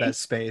important to have that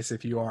space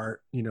if you are,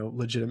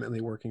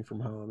 legitimately working from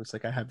home. It's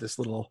like I have this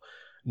little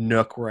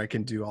nook where I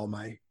can do all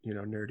my,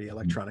 nerdy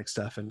electronic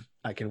stuff, and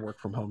I can work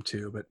from home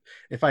too. But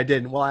if I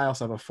didn't, well, I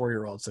also have a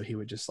 4-year-old, so he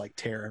would just like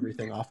tear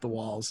everything off the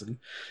walls and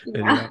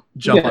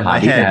jump on my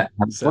head.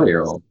 Have a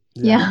 4-year-old.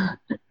 Yeah.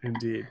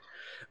 Indeed.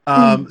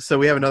 So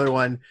we have another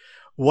one.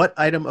 What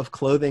item of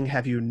clothing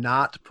have you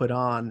not put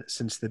on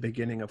since the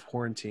beginning of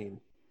quarantine?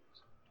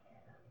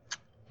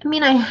 I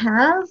mean, I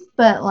have,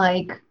 but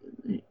like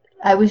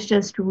I was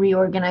just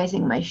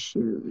reorganizing my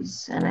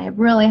shoes, and I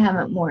really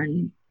haven't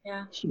worn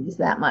shoes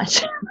that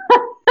much.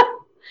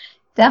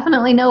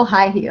 Definitely no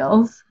high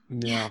heels.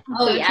 Yeah.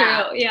 Oh, So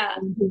yeah. true. Yeah.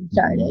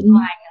 Started.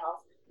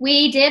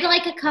 We did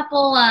like a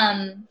couple,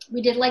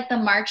 we did like the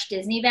March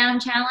Disney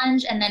Bound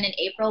challenge. And then in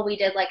April, we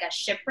did like a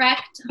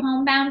Shipwrecked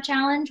Homebound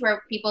challenge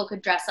where people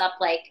could dress up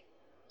like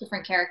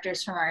different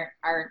characters from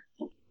our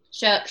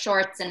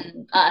shorts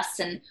and us.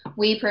 And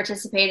we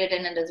participated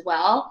in it as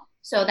well.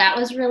 So that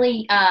was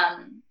really,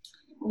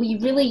 we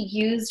really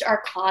used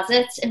our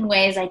closets in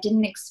ways I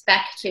didn't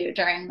expect to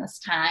during this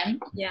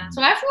time. Yeah.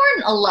 So I've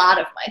worn a lot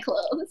of my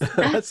clothes.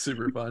 That's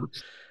super fun.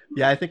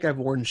 Yeah, I think I've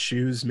worn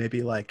shoes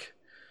maybe like,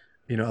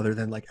 other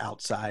than like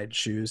outside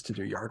shoes to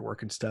do yard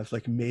work and stuff,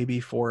 like maybe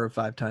 4 or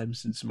 5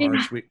 times since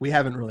March. We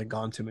haven't really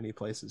gone to many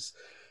places.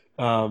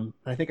 I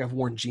think I've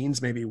worn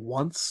jeans maybe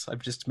once.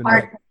 I've just been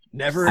like,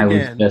 never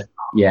again.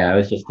 I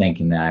was just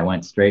thinking that. I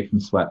went straight from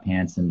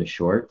sweatpants into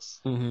shorts.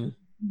 Mm-hmm.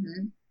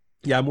 Mm-hmm.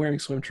 Yeah, I'm wearing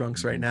swim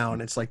trunks right now,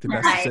 and it's like the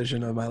best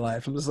decision of my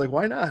life. I'm just like,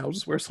 why not? I'll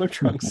just wear swim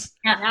trunks.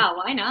 Yeah,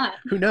 why not?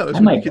 Who knows?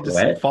 We could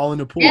just fall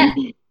in a pool.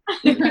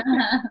 Yeah.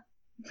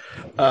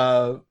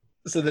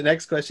 So the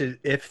next question,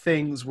 if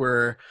things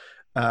were,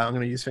 I'm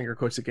going to use finger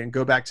quotes again,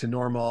 go back to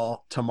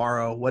normal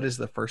tomorrow, what is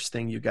the first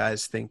thing you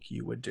guys think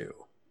you would do?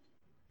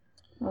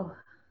 Oh.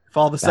 If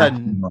all of a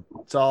sudden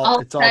it's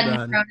all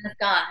done. Corona's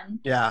gone.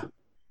 Yeah.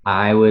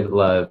 I would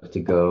love to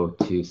go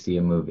to see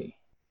a movie.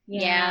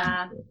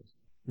 Yeah.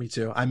 Me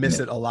too. I miss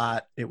it a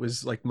lot. It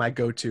was like my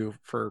go-to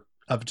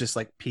of just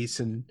like peace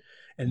and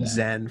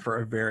zen for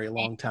a very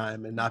long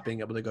time, and not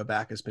being able to go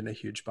back has been a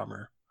huge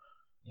bummer.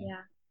 Yeah.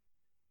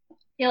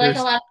 I feel like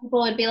a lot of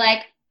people would be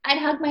like, I'd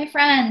hug my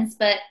friends,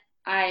 but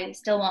I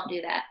still won't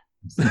do that.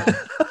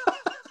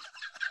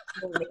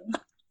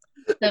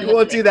 You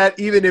won't do that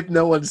even if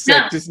no one's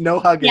sick. Just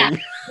no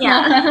hugging.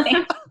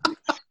 Yeah.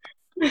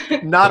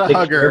 Not a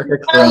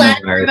hugger. I'll let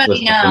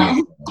everybody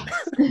know.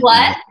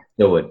 What?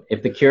 Still would.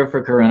 If the cure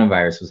for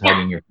coronavirus was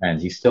hugging your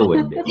friends, you still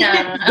wouldn't do it.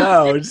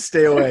 No, just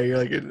stay away. You're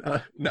like,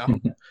 no.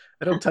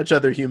 I don't touch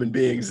other human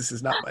beings. This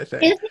is not my thing.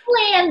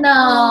 Disneyland,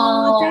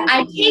 though.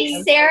 I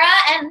take Sarah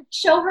and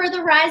show her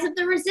the Rise of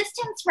the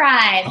Resistance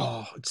ride.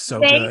 Oh, it's so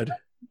good.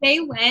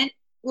 They went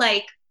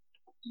like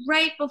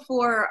right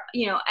before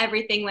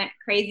everything went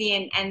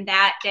crazy, and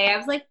that day I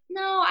was like,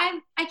 no, I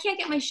can't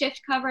get my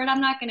shift covered.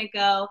 I'm not gonna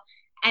go.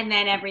 And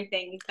then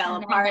everything fell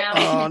apart.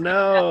 Oh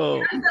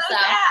no!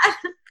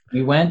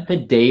 We went the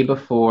day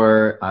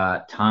before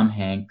Tom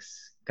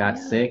Hanks got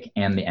sick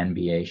and the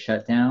NBA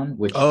shut down.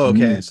 Which so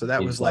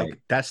that was like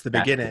that's the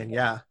beginning.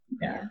 Yeah.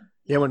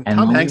 When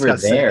Tom Hanks got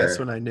sick, that's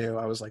when I knew.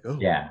 I was like, oh.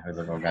 Yeah, I was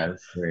like, oh god,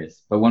 that's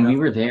serious. But when we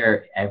were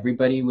there,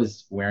 everybody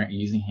was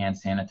using hand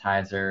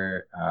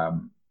sanitizer.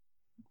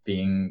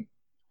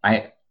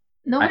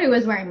 Nobody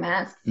was wearing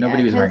masks.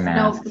 Nobody was wearing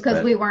masks. No,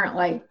 because we weren't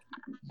like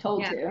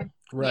told to.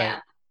 Right. Yeah.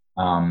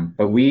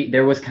 But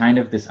there was kind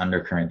of this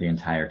undercurrent the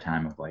entire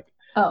time of like,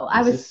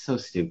 I was so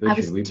stupid. I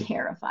was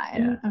terrified.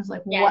 Yeah. I was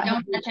like, what?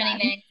 Don't touch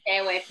anything. Stay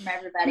away from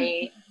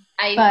everybody.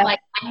 My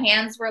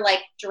hands were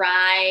like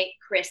dry,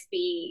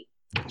 crispy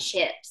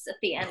chips at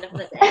the end of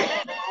the day.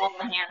 All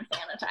the hand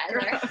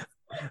sanitizer.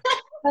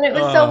 But it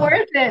was so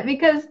worth it,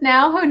 because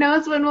now who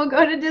knows when we'll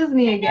go to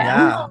Disney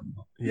again.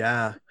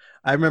 Yeah.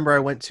 I remember I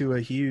went to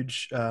a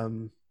huge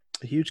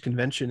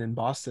convention in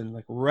Boston,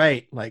 I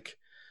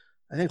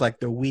think like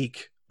the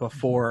week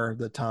before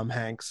the Tom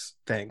Hanks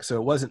thing. So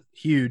it wasn't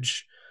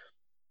huge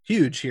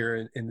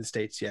here in the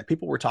States yet.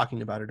 People were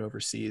talking about it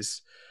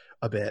overseas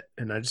a bit.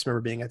 And I just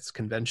remember being at this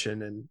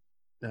convention and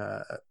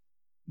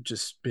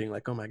just being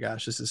like, oh my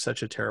gosh, this is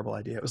such a terrible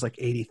idea. It was like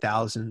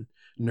 80,000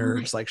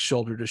 nerds, like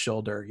shoulder to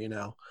shoulder,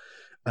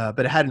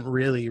 but it hadn't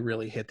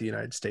really hit the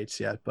United States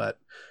yet. But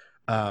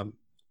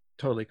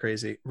totally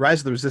crazy.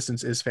 Rise of the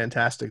Resistance is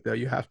fantastic, though.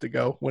 You have to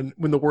go when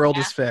the world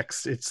is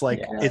fixed. It's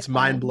like it's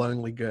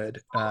mind-blowingly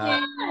good.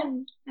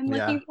 I'm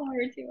looking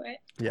forward to it.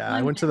 Yeah,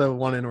 I went to the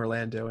one in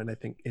Orlando, and I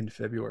think in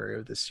February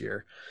of this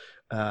year,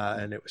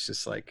 and it was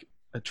just like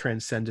a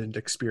transcendent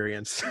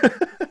experience.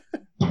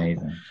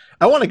 Amazing.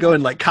 I want to go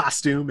in like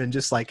costume and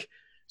just like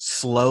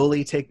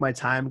slowly take my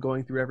time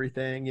going through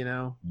everything,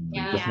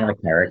 Just not a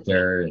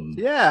character. And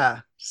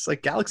just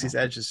like Galaxy's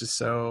Edge is just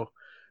so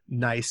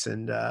nice,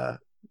 and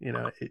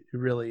it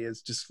really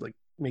is just like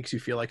makes you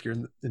feel like you're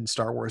in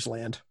Star Wars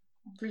land.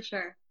 For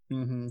sure.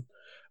 Mm-hmm.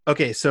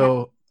 Okay,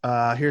 so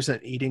here's an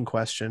eating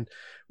question.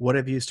 What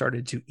have you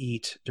started to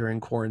eat during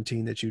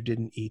quarantine that you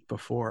didn't eat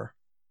before?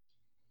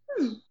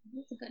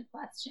 That's a good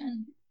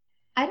question.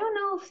 I don't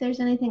know if there's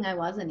anything I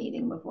wasn't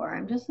eating before.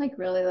 I'm just like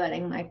really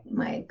letting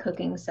my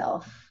cooking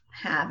self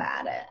have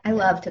at it. I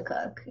love to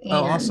cook.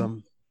 Oh,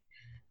 awesome.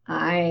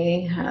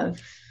 I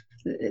have,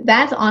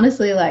 that's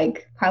honestly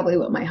like probably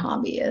what my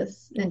hobby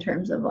is in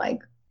terms of like,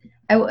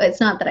 it's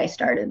not that I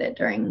started it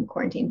during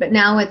quarantine, but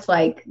now it's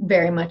like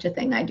very much a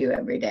thing I do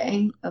every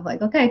day of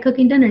like, okay,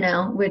 cooking dinner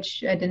now,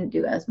 which I didn't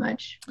do as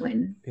much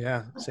when.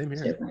 Yeah, same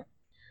here.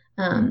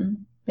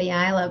 But yeah,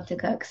 I love to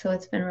cook. So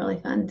it's been really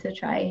fun to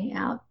try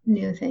out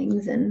new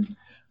things and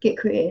get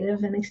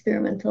creative and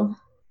experimental.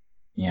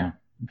 Yeah,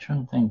 I'm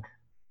trying to think.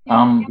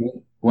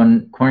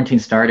 When quarantine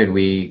started,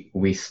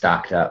 we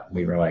stocked up.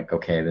 We were like,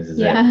 okay, this is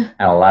it. And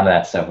a lot of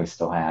that stuff we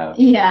still have.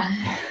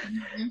 Yeah.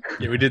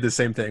 Yeah, we did the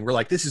same thing. We're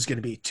like, this is going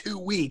to be 2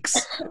 weeks.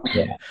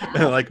 Yeah.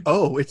 And like,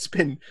 oh, it's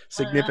been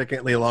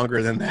significantly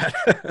longer than that.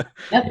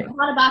 I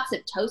bought a box of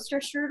toaster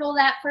strudel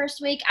that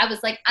first week. I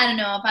was like, I don't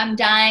know, if I'm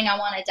dying, I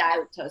want to die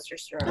with toaster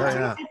strudel. Oh,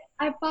 yeah.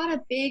 I bought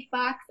a big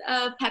box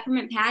of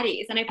peppermint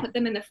patties and I put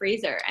them in the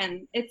freezer,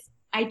 and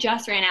I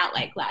just ran out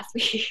like last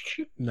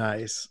week.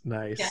 Nice.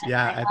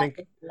 Yeah, I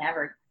think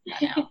never.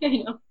 I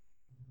know.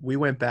 we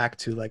went back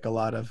to like a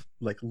lot of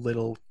like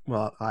little,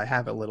 well, I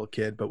have a little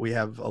kid, but we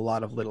have a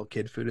lot of little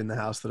kid food in the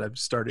house that I've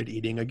started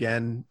eating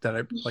again, that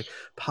I like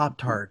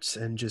Pop-Tarts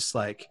and just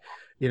like,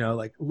 you know,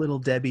 like Little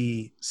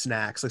Debbie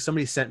snacks. Like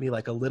somebody sent me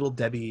like a Little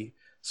Debbie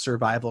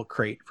survival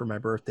crate for my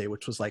birthday,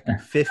 which was like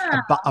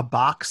a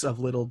box of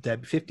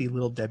 50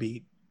 Little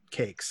Debbie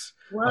cakes.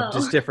 Of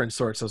just different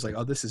sorts. I was like,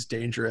 oh, this is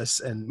dangerous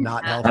and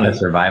not healthy. Not a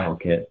survival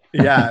kit.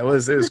 Yeah, it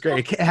was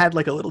great. It had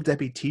like a Little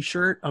Debbie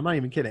t-shirt. I'm not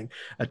even kidding.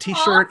 A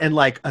t-shirt and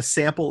like a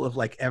sample of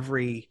like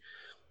every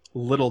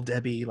Little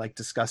Debbie like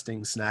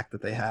disgusting snack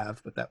that they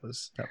have. But that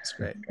was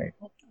great.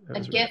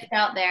 A gift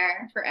out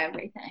there for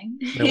everything.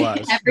 It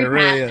was. There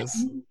really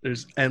is.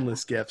 There's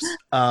endless gifts.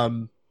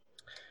 I'm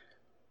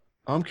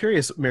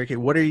curious, Mary Kay,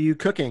 what are you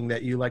cooking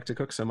that you like to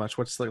cook so much?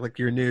 What's like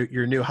your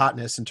new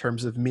hotness in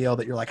terms of meal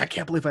that you're like, I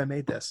can't believe I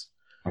made this?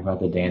 How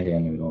about the Dan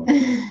Dan noodles?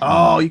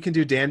 Oh, you can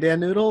do Dan Dan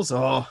noodles?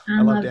 Oh,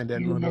 I love Dan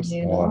Dan noodles.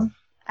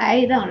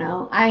 I don't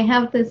know. I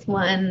have this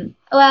one.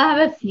 Well, I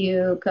have a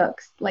few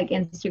cooks, like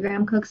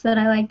Instagram cooks that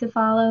I like to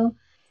follow.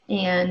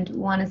 And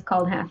one is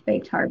called Half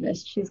Baked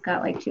Harvest. She's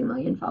got like 2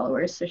 million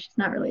followers, so she's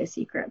not really a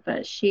secret,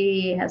 but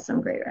she has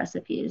some great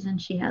recipes,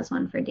 and she has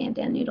one for Dan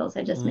Dan noodles.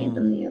 I just made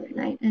them the other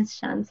night. It's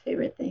Sean's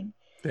favorite thing.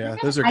 Yeah,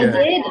 those are good.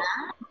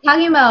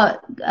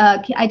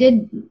 I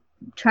did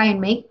try and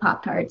make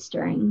Pop-Tarts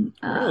during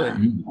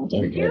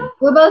Really?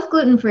 We're both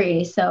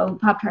gluten-free, so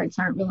Pop-Tarts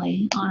aren't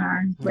really on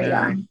our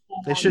radar.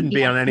 They shouldn't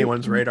be on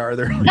anyone's radar.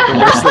 They're like the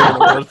worst thing in the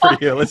world for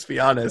you. Let's be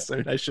honest. I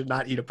mean, I should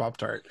not eat a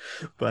Pop-Tart.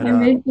 But I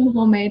made some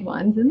homemade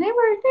ones, and they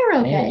were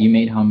okay. Yeah, you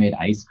made homemade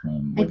ice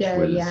cream. I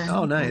did, yeah.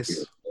 Oh,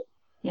 nice.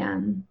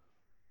 Yeah.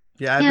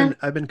 Yeah,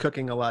 I've been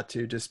cooking a lot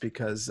too, just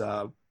because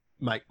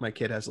my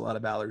kid has a lot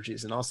of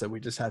allergies, and also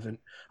we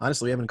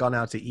haven't gone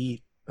out to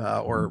eat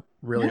or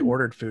really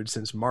ordered food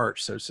since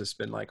March. So it's just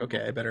been like,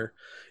 okay, I better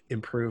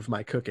improve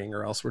my cooking,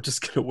 or else we're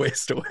just gonna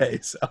waste away.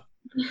 So.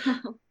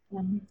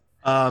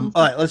 All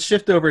right, let's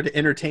shift over to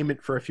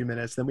entertainment for a few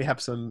minutes. Then we have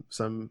some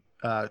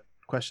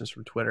questions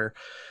from Twitter,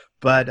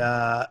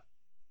 but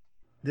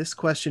this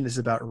question is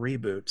about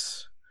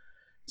reboots.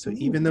 So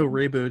even though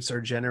reboots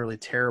are generally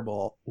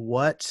terrible,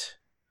 what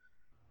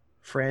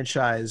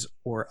franchise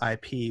or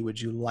IP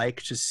would you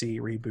like to see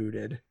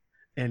rebooted,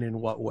 and in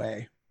what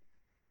way?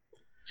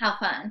 How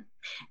fun.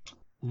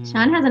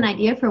 Sean has an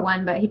idea for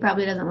one, but he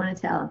probably doesn't want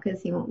to tell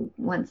because he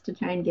wants to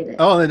try and get it.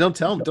 Oh, then don't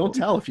tell him. Don't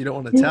tell if you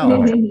don't want to tell.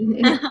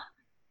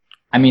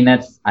 I mean,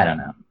 I don't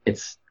know.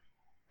 It's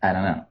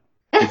fun.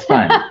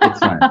 It's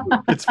fun.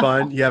 It's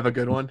fun. You have a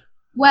good one?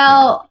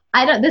 Well,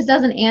 this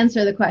doesn't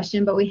answer the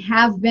question, but we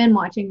have been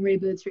watching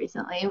reboots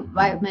recently.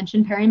 I've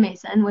mentioned Perry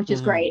Mason, which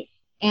is great.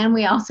 And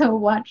we also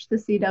watched the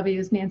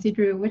CW's Nancy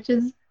Drew, which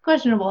is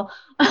questionable.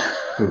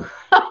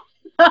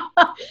 I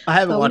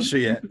haven't watched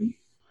it yet.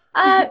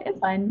 It's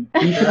fun.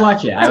 You should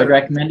watch it. I would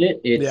recommend it.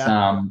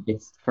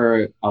 It's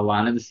for a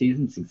lot of the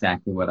seasons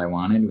exactly what I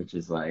wanted, which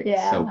is like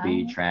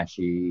soapy,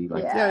 trashy,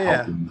 like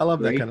I love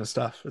that kind of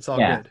stuff. It's all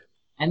good.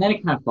 And then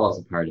it kind of falls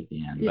apart at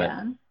the end. But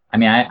I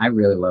mean, I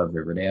really love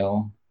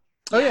Riverdale.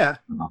 Oh yeah.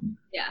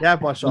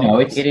 I've watched all.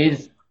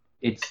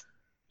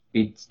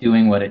 It's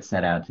doing what it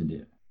set out to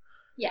do.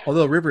 Yeah.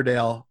 Although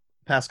Riverdale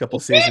past couple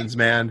seasons,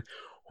 man,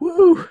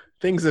 woo.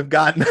 Things have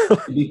gotten.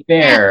 To be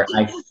fair,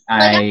 I'm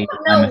a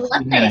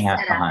season and a half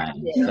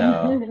behind.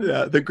 So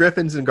yeah, the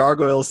Griffins and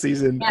Gargoyles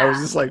season, I was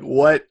just like,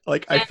 what?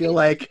 Like, I feel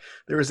like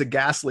there was a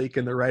gas leak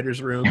in the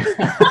writers' room.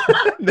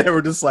 They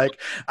were just like,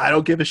 I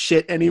don't give a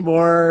shit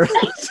anymore.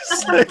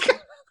 Just like,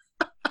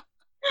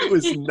 it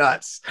was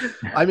nuts.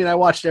 I mean, I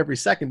watched every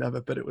second of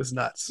it, but it was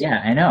nuts. Yeah,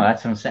 I know.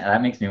 That's what I'm saying.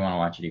 That makes me want to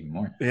watch it even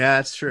more. Yeah,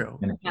 that's true.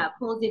 Yeah,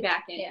 pulls you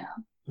back in.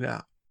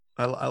 Yeah.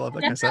 I love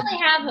that kind of stuff. I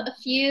definitely have a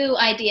few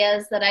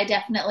ideas that I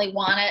definitely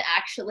want to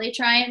actually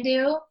try and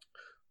do.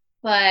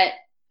 But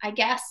I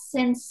guess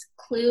since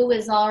Clue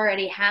is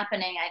already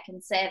happening, I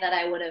can say that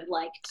I would have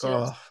liked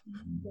to.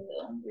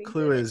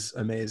 Clue is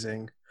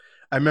amazing.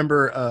 I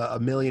remember a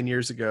million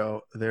years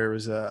ago, there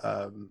was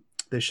a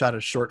they shot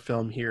a short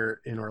film here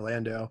in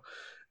Orlando,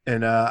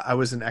 and I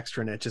was an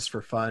extra in it just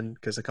for fun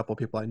because a couple of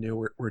people I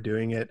knew were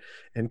doing it.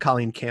 And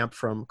Colleen Camp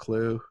from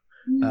Clue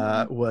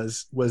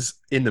was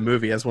in the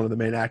movie as one of the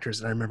main actors,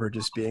 and I remember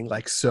just being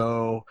like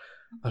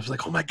I was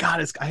like, oh my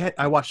god!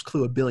 I watched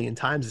Clue a billion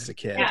times as a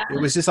kid. Yeah. It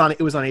was on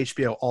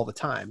HBO all the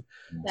time.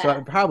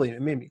 Yeah. So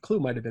maybe Clue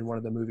might have been one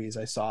of the movies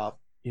I saw,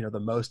 the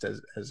most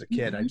as a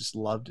kid. I just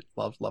loved it.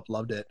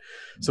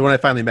 So when I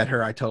finally met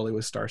her, I totally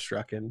was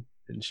starstruck, and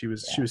she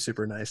was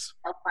super nice.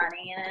 So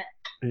funny in it.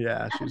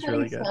 Yeah, she was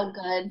really good. So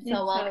good,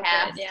 so well so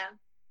cast. good, yeah.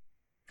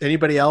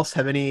 Anybody else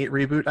have any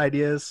reboot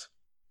ideas?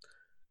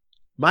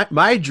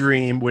 My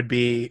dream would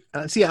be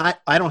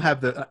I don't have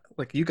the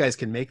like you guys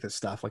can make this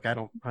stuff, like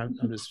I'm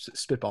just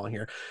spitballing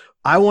here.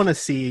 I want to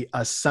see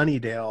a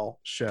Sunnydale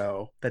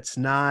show that's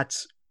not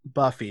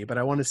Buffy, but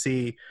I want to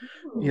see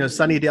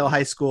Sunnydale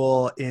High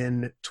School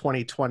in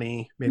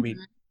 2020, maybe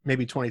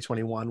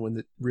 2021 when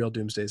the real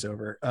doomsday's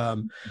over.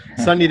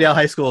 Sunnydale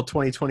High School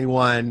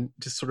 2021,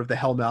 just sort of the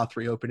Hellmouth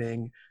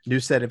reopening, new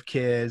set of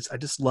kids. I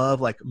just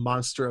love like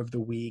Monster of the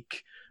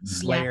Week,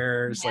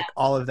 Slayers, like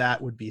all of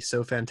that would be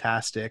so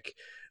fantastic,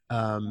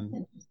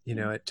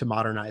 to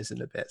modernize it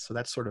a bit. So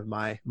that's sort of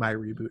my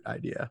reboot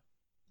idea.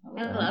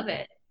 I love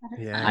it.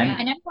 Yeah.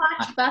 I never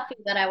watched Buffy,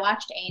 but I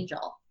watched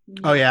Angel.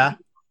 Oh yeah?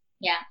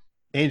 Yeah.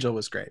 Angel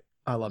was great.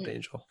 I loved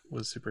Angel. It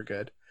was super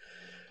good.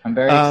 I'm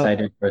very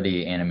excited for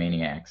the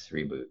Animaniacs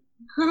reboot.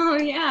 Oh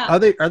yeah.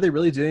 Are they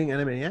really doing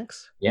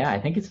Animaniacs? Yeah, I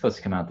think it's supposed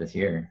to come out this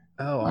year.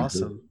 Oh,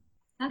 awesome.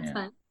 That's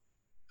fun.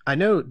 I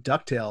know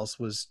DuckTales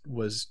was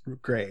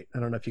great. I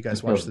don't know if you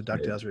guys watched the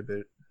DuckTales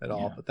reboot at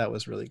all, but that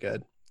was really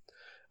good.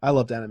 I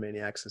loved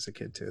Animaniacs as a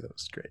kid too. That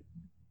was great.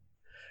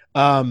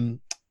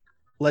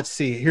 Let's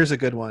see. Here's a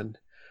good one.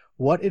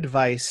 What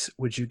advice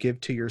would you give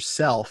to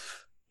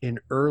yourself in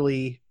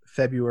early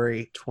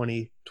February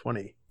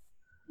 2020?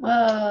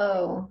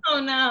 Whoa. Oh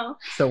no.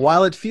 So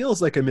while it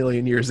feels like a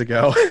million years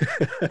ago,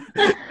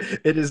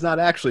 it is not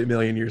actually a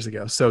million years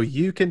ago. So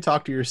you can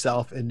talk to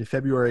yourself in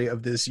February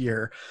of this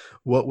year.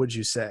 What would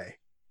you say?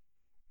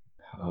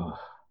 Oh.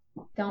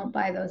 Don't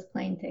buy those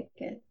plane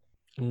tickets.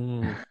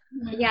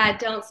 Yeah,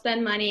 don't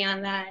spend money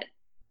on that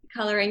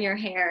coloring your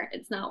hair.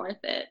 It's not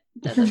worth it.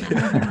 Doesn't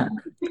matter.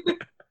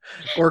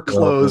 Or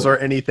clothes or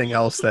anything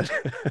else that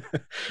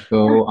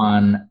go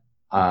on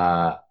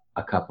a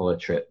couple of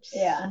trips.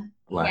 Yeah.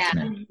 Last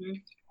minute.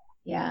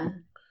 Yeah.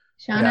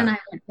 Sean and I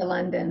went to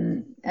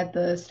London at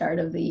the start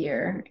of the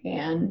year,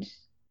 and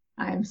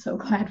I'm so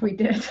glad we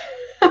did.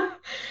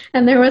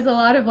 And there was a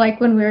lot of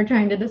like when we were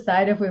trying to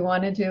decide if we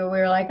wanted to, we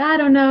were like, I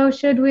don't know,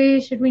 should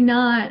we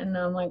not? And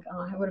I'm like,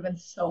 oh, I would have been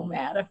so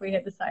mad if we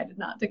had decided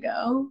not to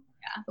go.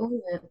 Yeah. But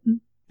we went.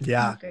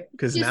 Yeah,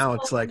 because now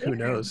it's like, who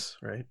knows,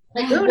 right?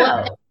 Like,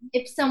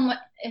 if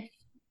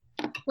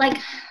like,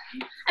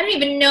 I don't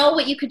even know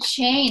what you could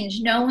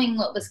change knowing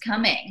what was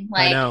coming.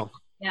 Like, I know.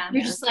 Yeah.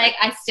 You're just like,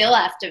 I still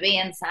have to be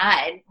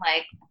inside.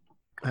 Like,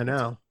 I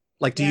know.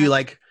 Like, do you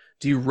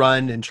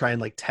run and try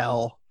and like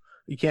tell?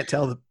 You can't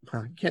tell the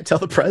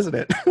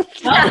president.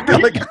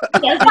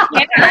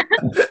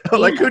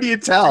 Like, who do you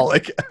tell?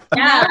 Like,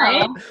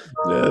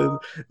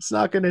 it's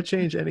not going to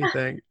change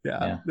anything.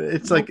 Yeah.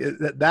 It's like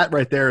that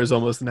right there is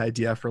almost an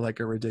idea for like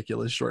a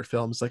ridiculous short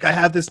film. It's like, I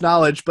have this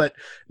knowledge, but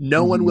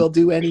no one will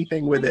do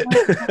anything with it.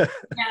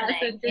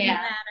 It didn't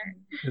matter.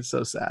 It's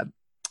so sad.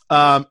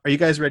 Are you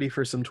guys ready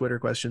for some Twitter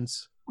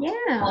questions?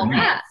 Yeah.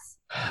 yes.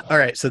 All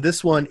right. So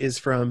this one is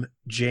from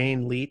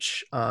Jane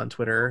Leach on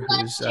Twitter.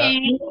 Who's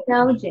Jane.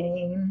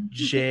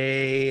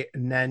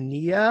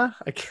 Janania.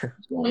 I can't.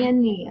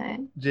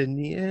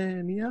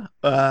 Janania.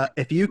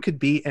 If you could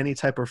be any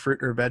type of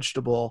fruit or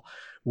vegetable,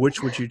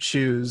 which would you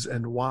choose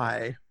and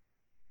why?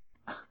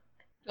 Do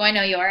I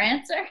know your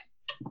answer?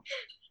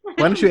 Why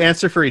don't you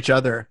answer for each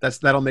other?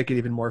 That'll make it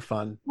even more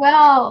fun.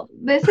 Well,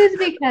 this is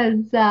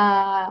because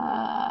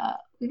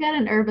we got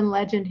an urban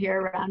legend here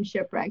around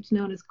Shipwrecked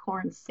known as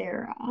Corn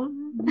Sarah.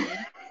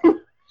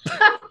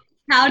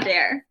 How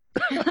dare.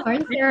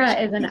 Corn Sarah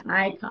is an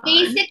icon.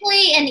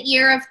 Basically, an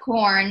ear of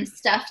corn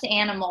stuffed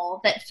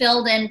animal that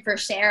filled in for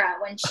Sarah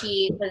when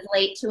she was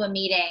late to a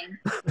meeting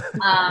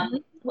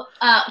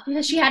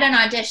because she had an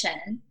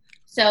audition.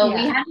 So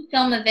we had to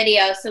film a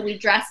video. So we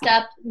dressed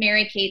up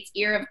Mary Kate's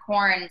ear of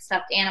corn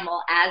stuffed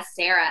animal as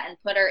Sarah and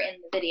put her in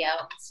the video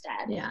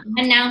instead. Yeah.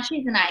 And now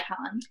she's an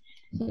icon.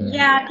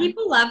 Yeah,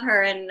 people love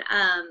her, and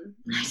I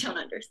don't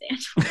understand.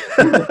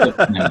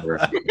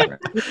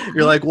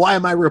 You're like, why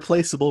am I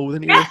replaceable with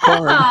an ear of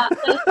corn?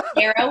 So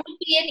Sarah would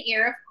be an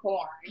ear of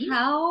corn.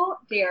 How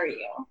dare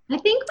you? I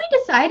think we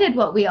decided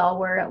what we all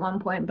were at one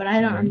point, but I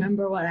don't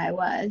remember what I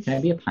was. Can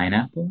I be a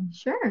pineapple?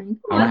 Sure. I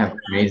want to have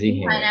crazy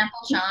hair.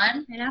 Pineapple,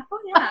 Sean. Pineapple,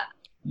 yeah.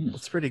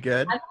 That's pretty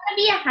good. I want to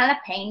be a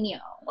jalapeno.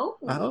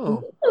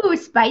 Oh. Ooh,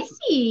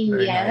 spicy.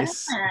 Very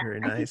nice.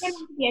 Very I nice. think I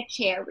want to be a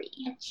cherry.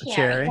 A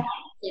cherry? Can I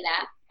do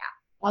that?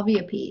 I'll be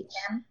a peach.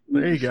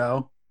 There you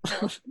go.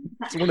 It's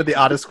one of the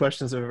oddest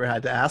questions I've ever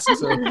had to ask.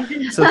 So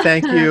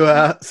thank you,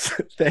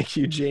 thank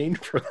you, Jane,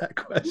 for that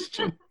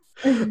question.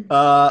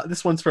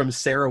 This one's from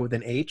Sarah with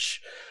an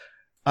H.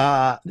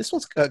 This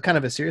one's kind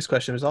of a serious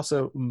question. It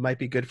also might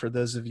be good for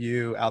those of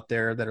you out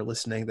there that are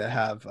listening that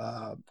have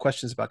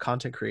questions about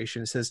content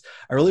creation. It says,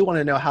 I really want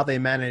to know how they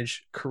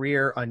manage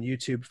career on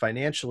YouTube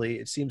financially.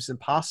 It seems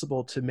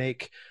impossible to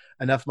make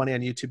enough money on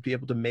YouTube to be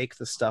able to make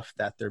the stuff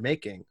that they're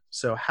making.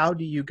 So how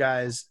do you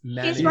guys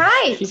manage? He's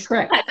right. She's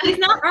correct. He's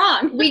not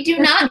wrong. We do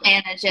not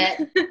manage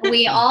it.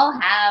 We all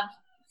have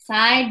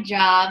side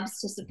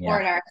jobs to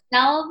support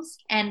ourselves,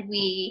 and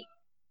we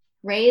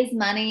raise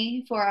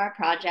money for our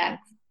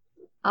projects.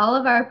 All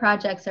of our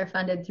projects are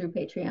funded through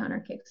Patreon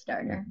or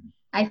Kickstarter.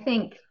 I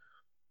think,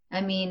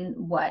 how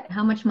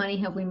much money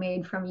have we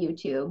made from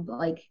YouTube?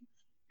 Like,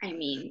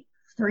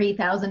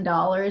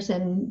 $3,000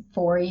 in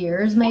 4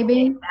 years,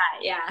 maybe.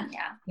 Yeah.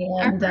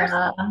 And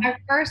Our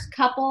first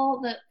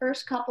couple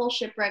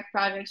shipwreck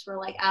projects were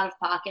like out of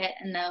pocket,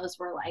 and those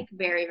were like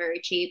very, very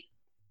cheap.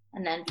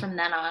 And then from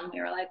then on,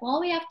 we were like, well,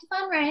 we have to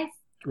fundraise.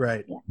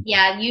 Right.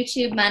 Yeah,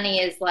 YouTube money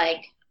is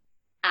like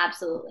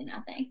absolutely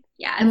nothing.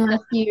 Yeah.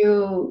 unless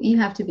you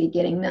have to be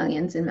getting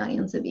millions and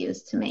millions of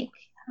views to make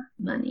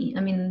money.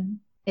 I mean,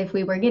 if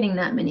we were getting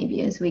that many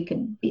views, we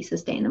could be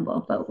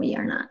sustainable, but we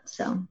are not.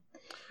 So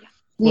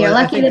we are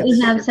lucky that we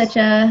have such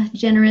a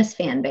generous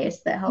fan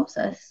base that helps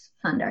us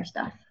fund our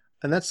stuff.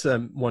 And that's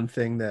one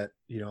thing that,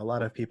 a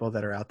lot of people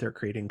that are out there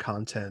creating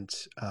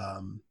content,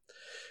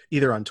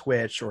 either on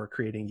Twitch or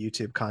creating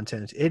YouTube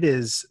content, it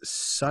is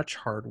such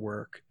hard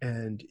work,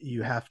 and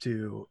you have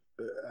to,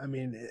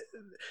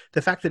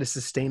 the fact that it's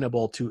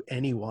sustainable to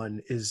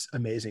anyone is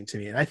amazing to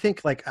me. And I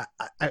think like,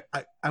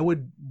 I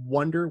would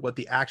wonder what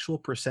the actual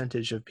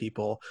percentage of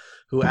people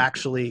who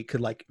actually could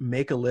like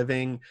make a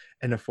living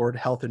and afford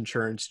health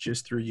insurance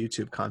just through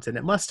YouTube content.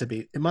 It must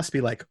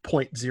be like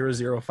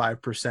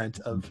 0.005%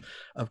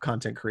 of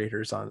content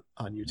creators on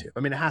YouTube. I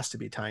mean, it has to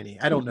be tiny.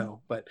 I don't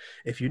know, but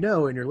if you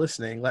know and you're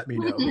listening, let me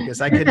know,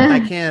 because I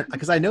can't,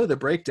 because I know the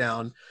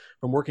breakdown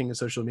from working in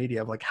social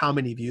media of like how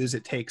many views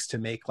it takes to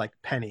make like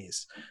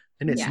pennies.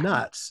 And it's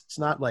nuts.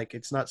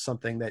 It's not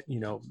something that,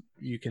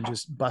 you can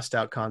just bust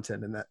out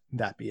content and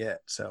that be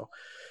it. So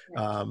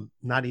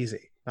not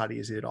easy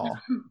at all.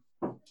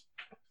 No.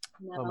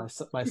 Oh,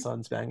 my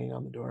son's banging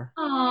on the door.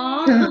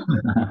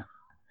 Aww.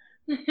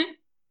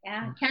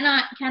 Yeah,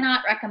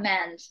 cannot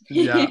recommend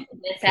this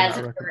as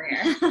a career.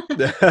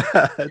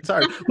 It's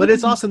hard, but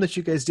it's awesome that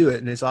you guys do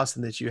it, and it's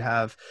awesome that you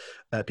have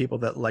people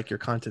that like your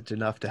content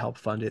enough to help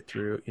fund it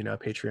through,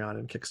 Patreon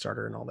and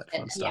Kickstarter and all that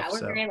fun stuff. Yeah, we're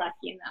very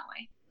lucky in that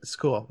way. It's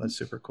cool. That's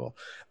super cool.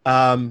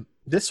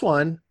 This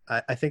one,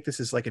 I think this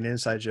is like an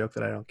inside joke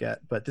that I don't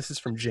get, but this is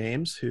from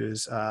James,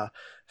 who's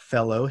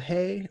fellow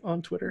Hey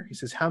on Twitter. He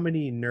says, how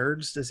many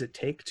nerds does it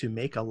take to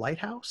make a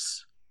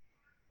lighthouse?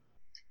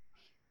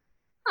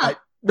 Huh.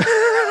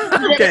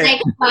 Did it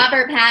make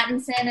Robert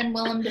Pattinson and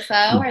Willem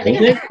Dafoe? Or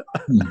the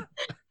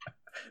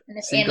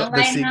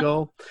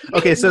seagull.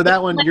 Okay, so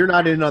that one, you're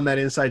not in on that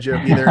inside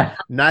joke either.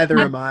 Neither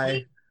am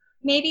I.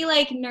 Maybe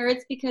like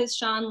nerds because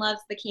Sean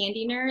loves the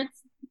candy nerds.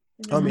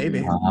 Oh, maybe.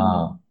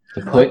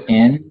 To put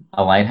in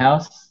a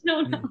lighthouse?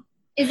 No.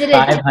 Is it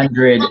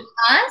 500 us?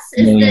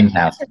 million Is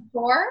thousand. it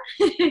 4?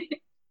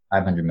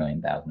 500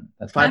 million thousand.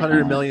 That's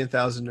 500 million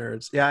thousand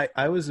nerds. Yeah,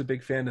 I was a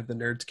big fan of the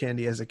Nerds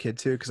candy as a kid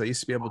too, because I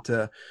used to be able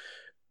to.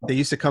 They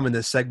used to come in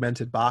this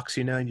segmented box,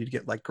 and you'd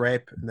get like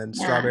grape and then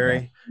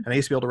strawberry. And I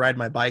used to be able to ride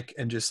my bike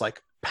and just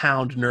like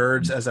pound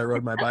nerds as I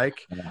rode my bike.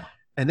 Yeah.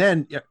 And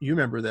then you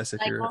remember this if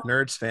you're a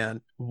Nerds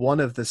fan. One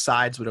of the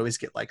sides would always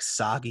get like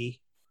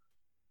soggy.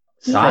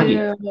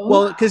 Soggy.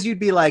 Well, because you'd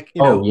be like,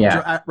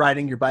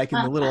 riding your bike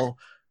in the little.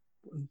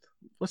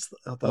 What's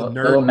the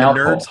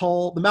nerd's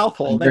hole? The mouth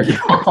hole. Thank you.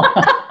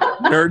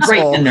 Nerd's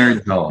hole. The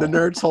nerd's hole. The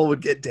nerd's hole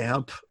would get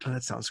damp. Oh,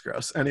 that sounds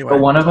gross. Anyway.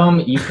 But one of them,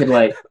 you could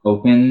like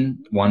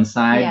open one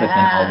side, but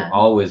then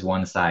always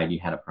one side you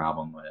had a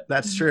problem with.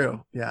 That's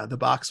true. Yeah, the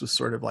box was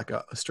sort of like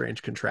a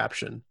strange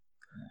contraption.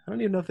 I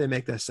don't even know if they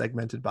make that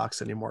segmented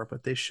box anymore,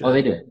 but they should. Oh,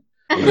 they did.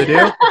 Oh, they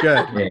do?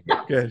 Good.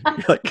 Yeah. Good.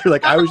 You're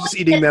like I was just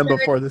eating them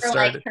before this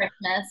started. Like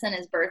Christmas and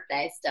his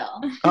birthday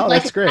still. Oh,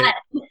 that's great.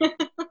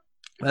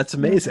 That's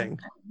amazing.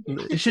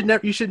 You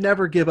should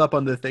never give up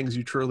on the things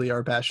you truly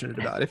are passionate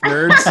about. If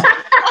you're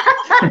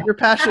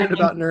passionate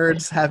about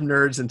nerds, have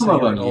nerds until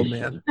you're an old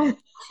man.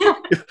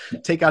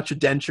 Take out your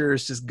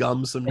dentures, just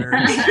gum some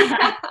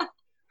nerds.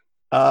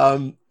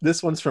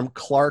 This one's from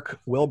Clark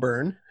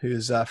Wilburn,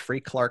 who's Free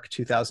Clark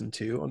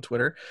 2002 on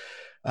Twitter.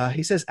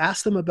 He says,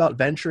 ask them about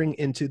venturing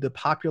into the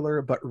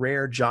popular but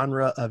rare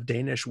genre of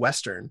Danish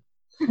Western.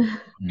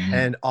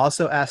 And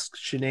also ask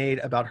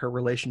Sinead about her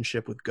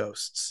relationship with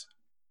ghosts.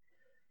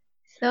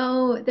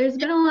 So there's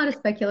been a lot of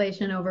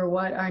speculation over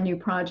what our new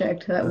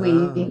project that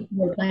we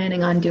were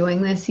planning on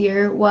doing this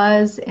year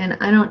was, and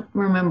I don't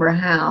remember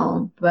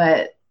how,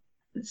 but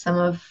some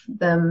of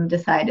them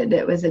decided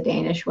it was a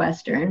Danish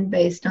Western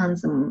based on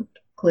some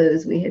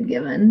clues we had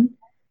given.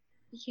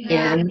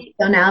 Yeah. And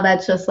so now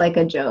that's just like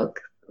a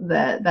joke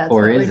that's what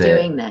we're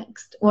doing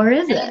next. Or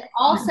is it?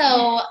 Also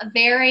a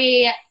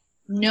very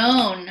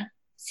known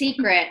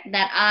secret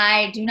that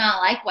I do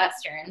not like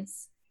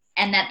Westerns.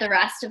 and that the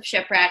rest of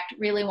Shipwrecked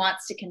really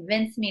wants to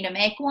convince me to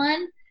make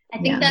one. I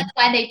think Yeah. that's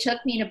why they took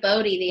me to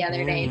Bodie the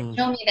other day to Mm.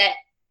 show me that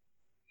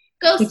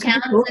ghost It's kinda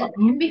towns cool.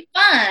 can be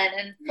fun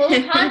and full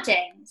of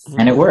hauntings.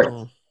 And it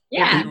worked.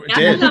 Yeah. It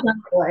did. I'm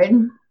on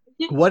board.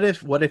 What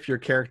if your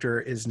character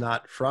is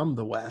not from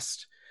the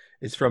West?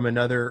 It's from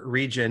another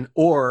region,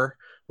 or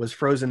was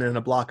frozen in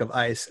a block of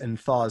ice and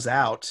thaws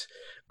out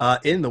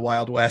in the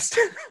Wild West.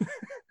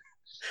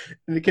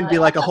 And it can be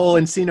like a whole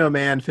Encino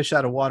Man, fish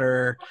out of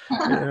water.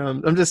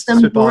 I'm just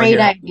Some spitballing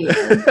great here.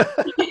 ideas.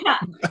 Yeah.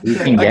 You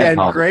can get Again,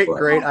 all great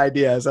the-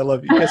 ideas. I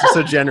love you guys are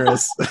so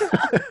generous.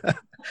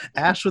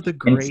 Ash with a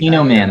great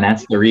Encino idea. Man,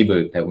 that's the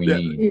reboot that we Yeah.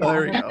 need. Oh,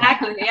 there we go.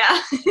 Exactly.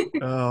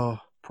 Yeah. Oh,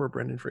 poor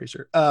Brendan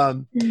Fraser.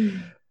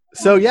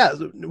 So yeah,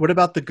 what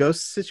about the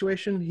ghost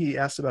situation? He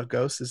asked about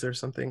ghosts. Is there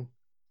something?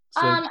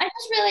 I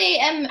just really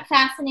am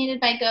fascinated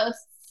by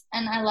ghosts,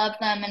 and I love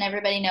them, and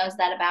everybody knows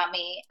that about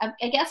me.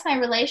 I guess my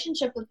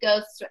relationship with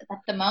ghosts at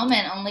the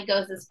moment only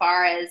goes as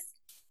far as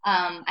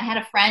I had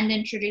a friend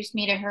introduce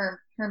me to her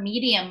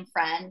medium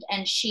friend,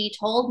 and she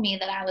told me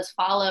that I was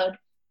followed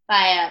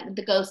by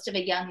the ghost of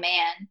a young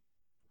man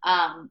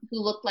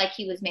who looked like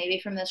he was maybe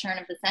from the turn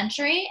of the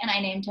century, and I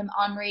named him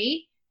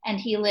Henri, and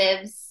he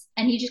lives,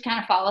 and he just kind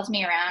of follows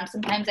me around.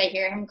 Sometimes I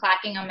hear him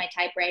clacking on my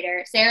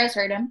typewriter. Sarah's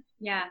heard him.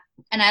 Yeah.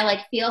 And I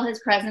like feel his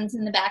presence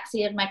in the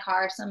backseat of my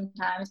car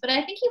sometimes. But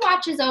I think he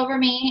watches over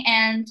me,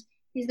 and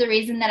he's the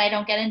reason that I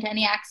don't get into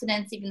any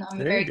accidents, even though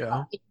I'm a There you very go.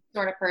 cocky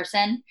sort of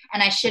person.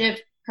 And I should have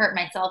hurt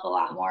myself a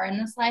lot more in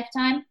this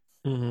lifetime.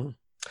 Mhm.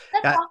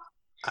 That's Yeah. all.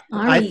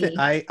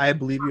 I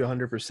believe you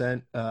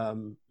 100%.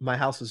 My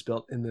house was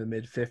built in the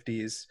mid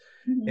 50s,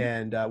 Mhm.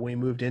 and when we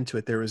moved into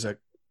it, there was a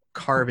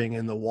carving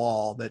in the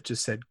wall that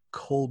just said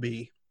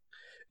Colby.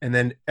 And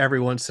then every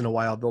once in a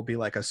while, there'll be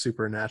like a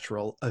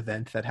supernatural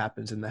event that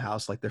happens in the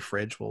house, like the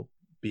fridge will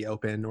be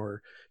open,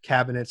 or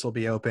cabinets will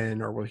be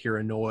open, or we'll hear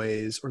a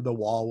noise, or the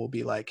wall will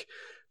be like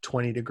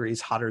 20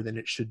 degrees hotter than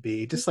it should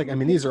be. Just like, I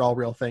mean, these are all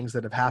real things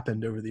that have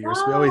happened over the years.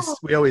 Wow.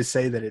 We always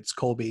say that it's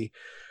Colby.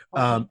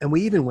 And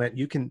we even went,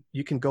 you can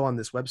go on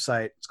this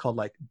website. It's called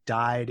like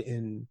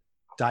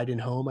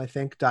diedinhome, I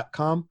think,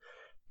 .com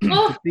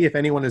to see if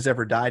anyone has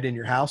ever died in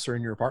your house or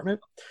in your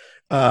apartment.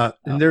 And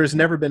there has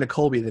never been a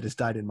Colby that has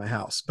died in my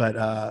house, but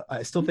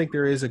I still think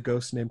there is a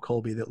ghost named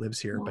Colby that lives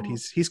here, but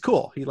he's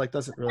cool. He like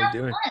doesn't really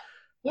do it.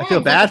 Yeah, I feel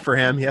he's like bad a- for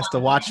him. He has to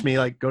watch me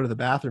like go to the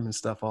bathroom and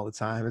stuff all the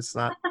time. It's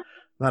not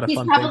a He's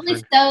fun probably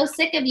thing. so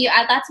sick of you.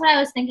 That's what I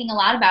was thinking a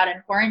lot about in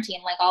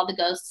quarantine, like all the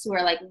ghosts who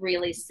are like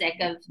really sick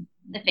of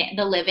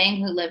the living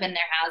who live in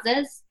their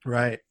houses.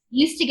 Right.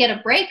 Used to get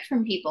a break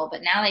from people,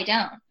 but now they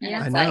don't. And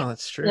Yeah. I it's know like,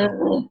 that's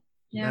true.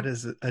 Yeah. That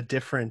is a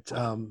different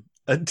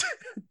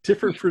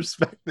different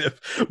perspective.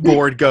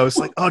 Bored ghost,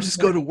 like, oh, just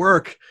go to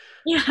work.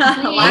 Yeah.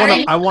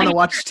 I want to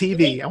watch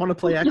TV. I want to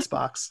play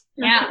Xbox.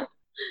 yeah.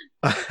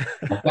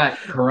 I've got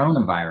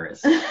coronavirus.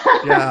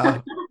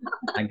 Yeah.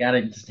 I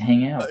gotta just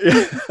hang out.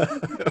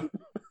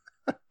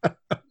 That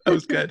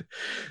was good.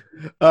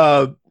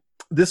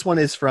 This one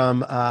is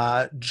from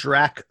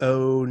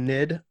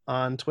Draconid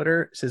on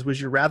Twitter. It says, would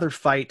you rather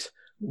fight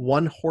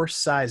one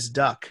horse-sized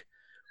duck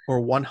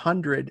or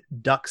 100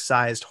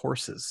 duck-sized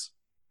horses?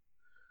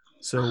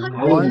 So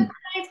one,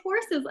 Nice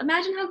horses.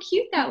 Imagine how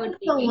cute that would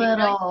be. The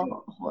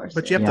little horses.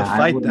 but you have Yeah, to I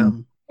fight wouldn't-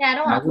 them. Yeah, I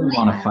don't I want wouldn't to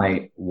want to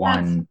fight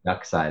one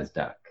duck-sized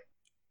duck.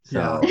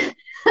 So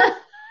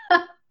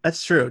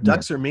That's true.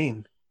 Ducks are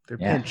mean. They're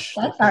Yeah. pinch.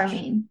 That's They're our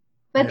pinch. mean.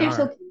 But They they're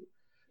so are. cute.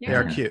 They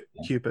are Yeah.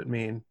 cute but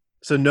mean.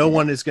 So no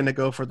one is going to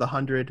go for the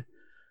 100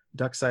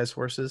 duck-sized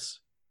horses.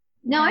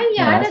 No,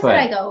 Yeah, that's what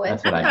I go with.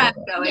 That's That's what what I I go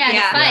would with. go with. Yeah, to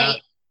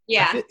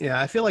Yeah. fight.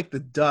 Yeah. I feel like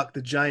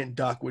the giant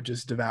duck would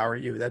just devour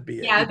you. That'd be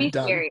Yeah, it'd be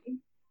dumb. scary.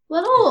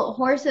 Little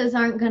horses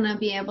aren't gonna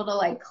be able to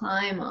like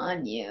climb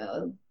on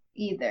you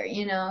either.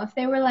 You know, if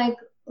they were like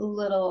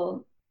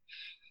little,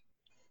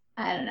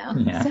 I don't know,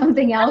 Yeah.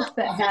 something else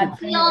that had No.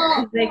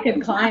 fingers, they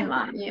could climb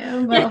on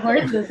you. But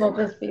horses will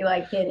just be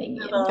like hitting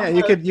you. Yeah,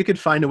 you could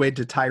find a way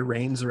to tie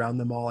reins around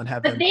them all and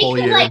have But them they pull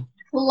can, you. like,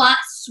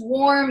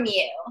 swarm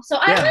you. So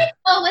I Yeah. might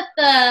go with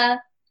the.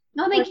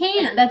 No, they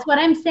can't. That's what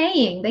I'm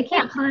saying. They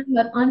can't climb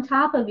up on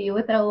top of you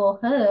with their little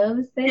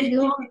hooves. They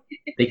go.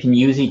 They can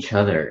use each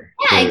other.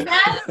 Yeah, to-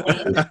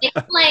 exactly. They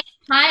can like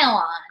pile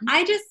on.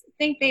 I just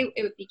think it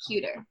would be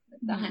cuter with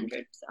the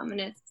 100. So I'm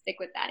gonna stick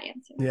with that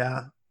answer.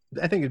 Yeah,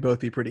 I think it'd both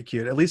be pretty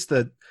cute. At least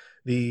the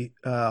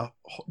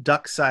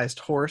duck-sized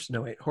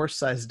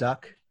horse-sized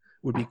duck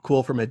would be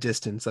cool from a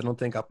distance. I don't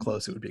think up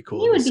close it would be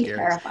cool. It It'd would be scary.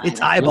 terrifying.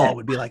 Its eyeball Yeah.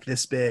 would be like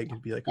this big.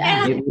 It'd be like,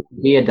 Yeah. It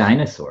would be a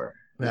dinosaur.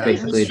 Yeah.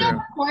 Basically, It's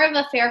still more of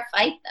a fair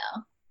fight,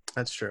 though.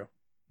 That's true.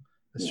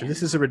 That's true. Yeah.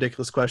 This is a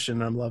ridiculous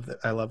question. I love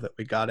that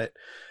we got it.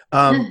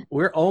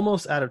 We're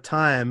almost out of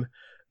time.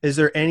 Are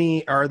there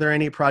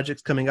any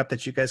projects coming up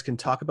that you guys can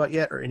talk about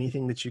yet, or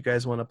anything that you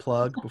guys want to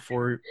plug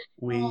before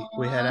we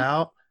head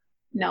out?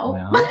 No.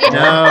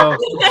 Well,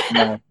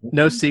 No,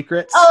 no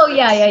secrets. Oh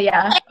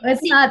yeah.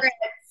 It's not.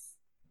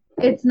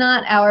 It's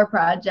not our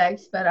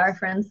project, but our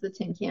friends, the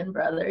Tinkian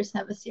Brothers,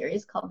 have a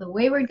series called The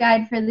Wayward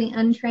Guide for the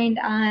Untrained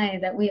Eye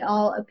that we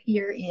all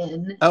appear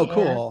in. Oh,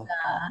 cool.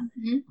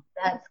 And,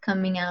 that's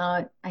coming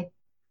out, I'm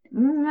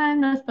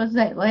not supposed to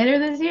say, later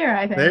this year,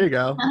 I think. There you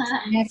go.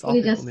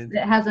 It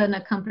has an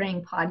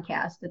accompanying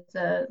podcast. It's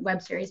a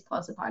web series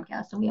plus a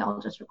podcast, and we all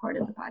just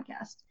recorded the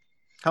podcast.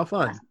 How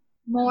fun.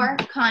 More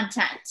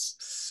content.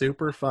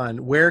 Super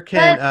fun. Where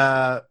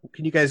can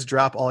you guys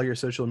drop all your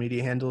social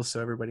media handles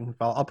so everybody can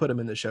follow? I'll put them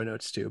in the show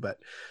notes too, but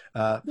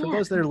for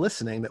those that are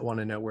listening that want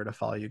to know where to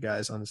follow you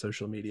guys on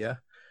social media,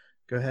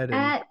 go ahead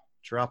and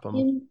drop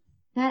them.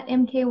 At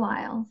MK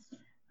Wiles.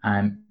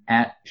 I'm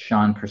at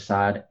Sean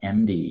Prasad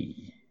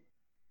MD.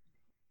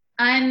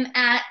 I'm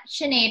at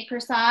Sinead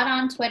Prasad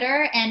on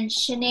Twitter and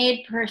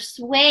Sinead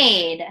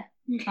Persuade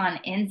on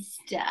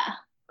Insta.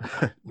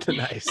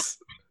 Nice.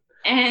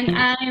 And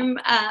I'm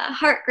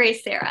Heart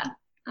Grace Sarah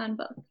on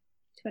both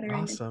Twitter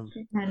awesome.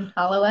 And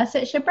follow us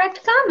at Shipwrecked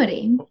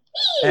Comedy.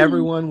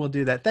 Everyone will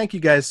do that. Thank you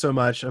guys so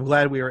much. I'm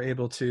glad we were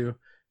able to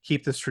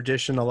keep this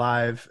tradition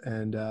alive,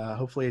 and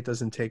hopefully it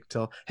doesn't take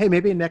till, hey,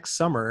 maybe next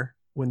summer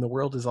when the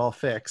world is all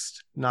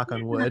fixed, knock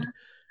on wood,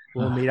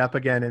 we'll meet up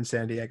again in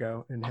San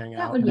Diego and hang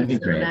out. That would be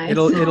great. Nice.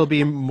 It'll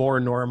be more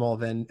normal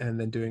than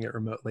doing it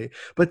remotely.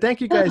 But thank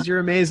you guys. You're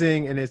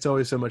amazing, and it's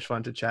always so much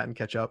fun to chat and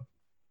catch up.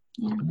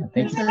 Yeah,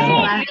 thanks for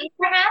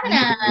having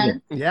us.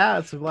 Yeah,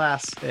 it's a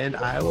blast. And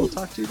I will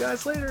talk to you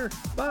guys later.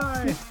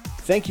 Bye.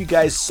 Thank you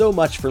guys so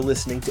much for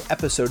listening to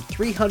episode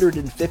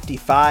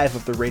 355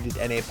 of the Rated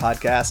NA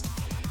podcast.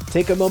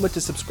 Take a moment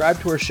to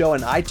subscribe to our show on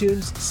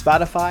iTunes,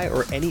 Spotify,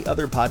 or any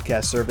other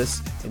podcast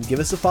service, and give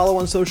us a follow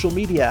on social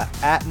media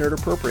at Nerd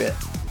Appropriate.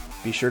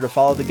 Be sure to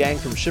follow the gang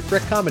from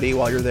Shipwreck Comedy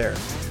while you're there.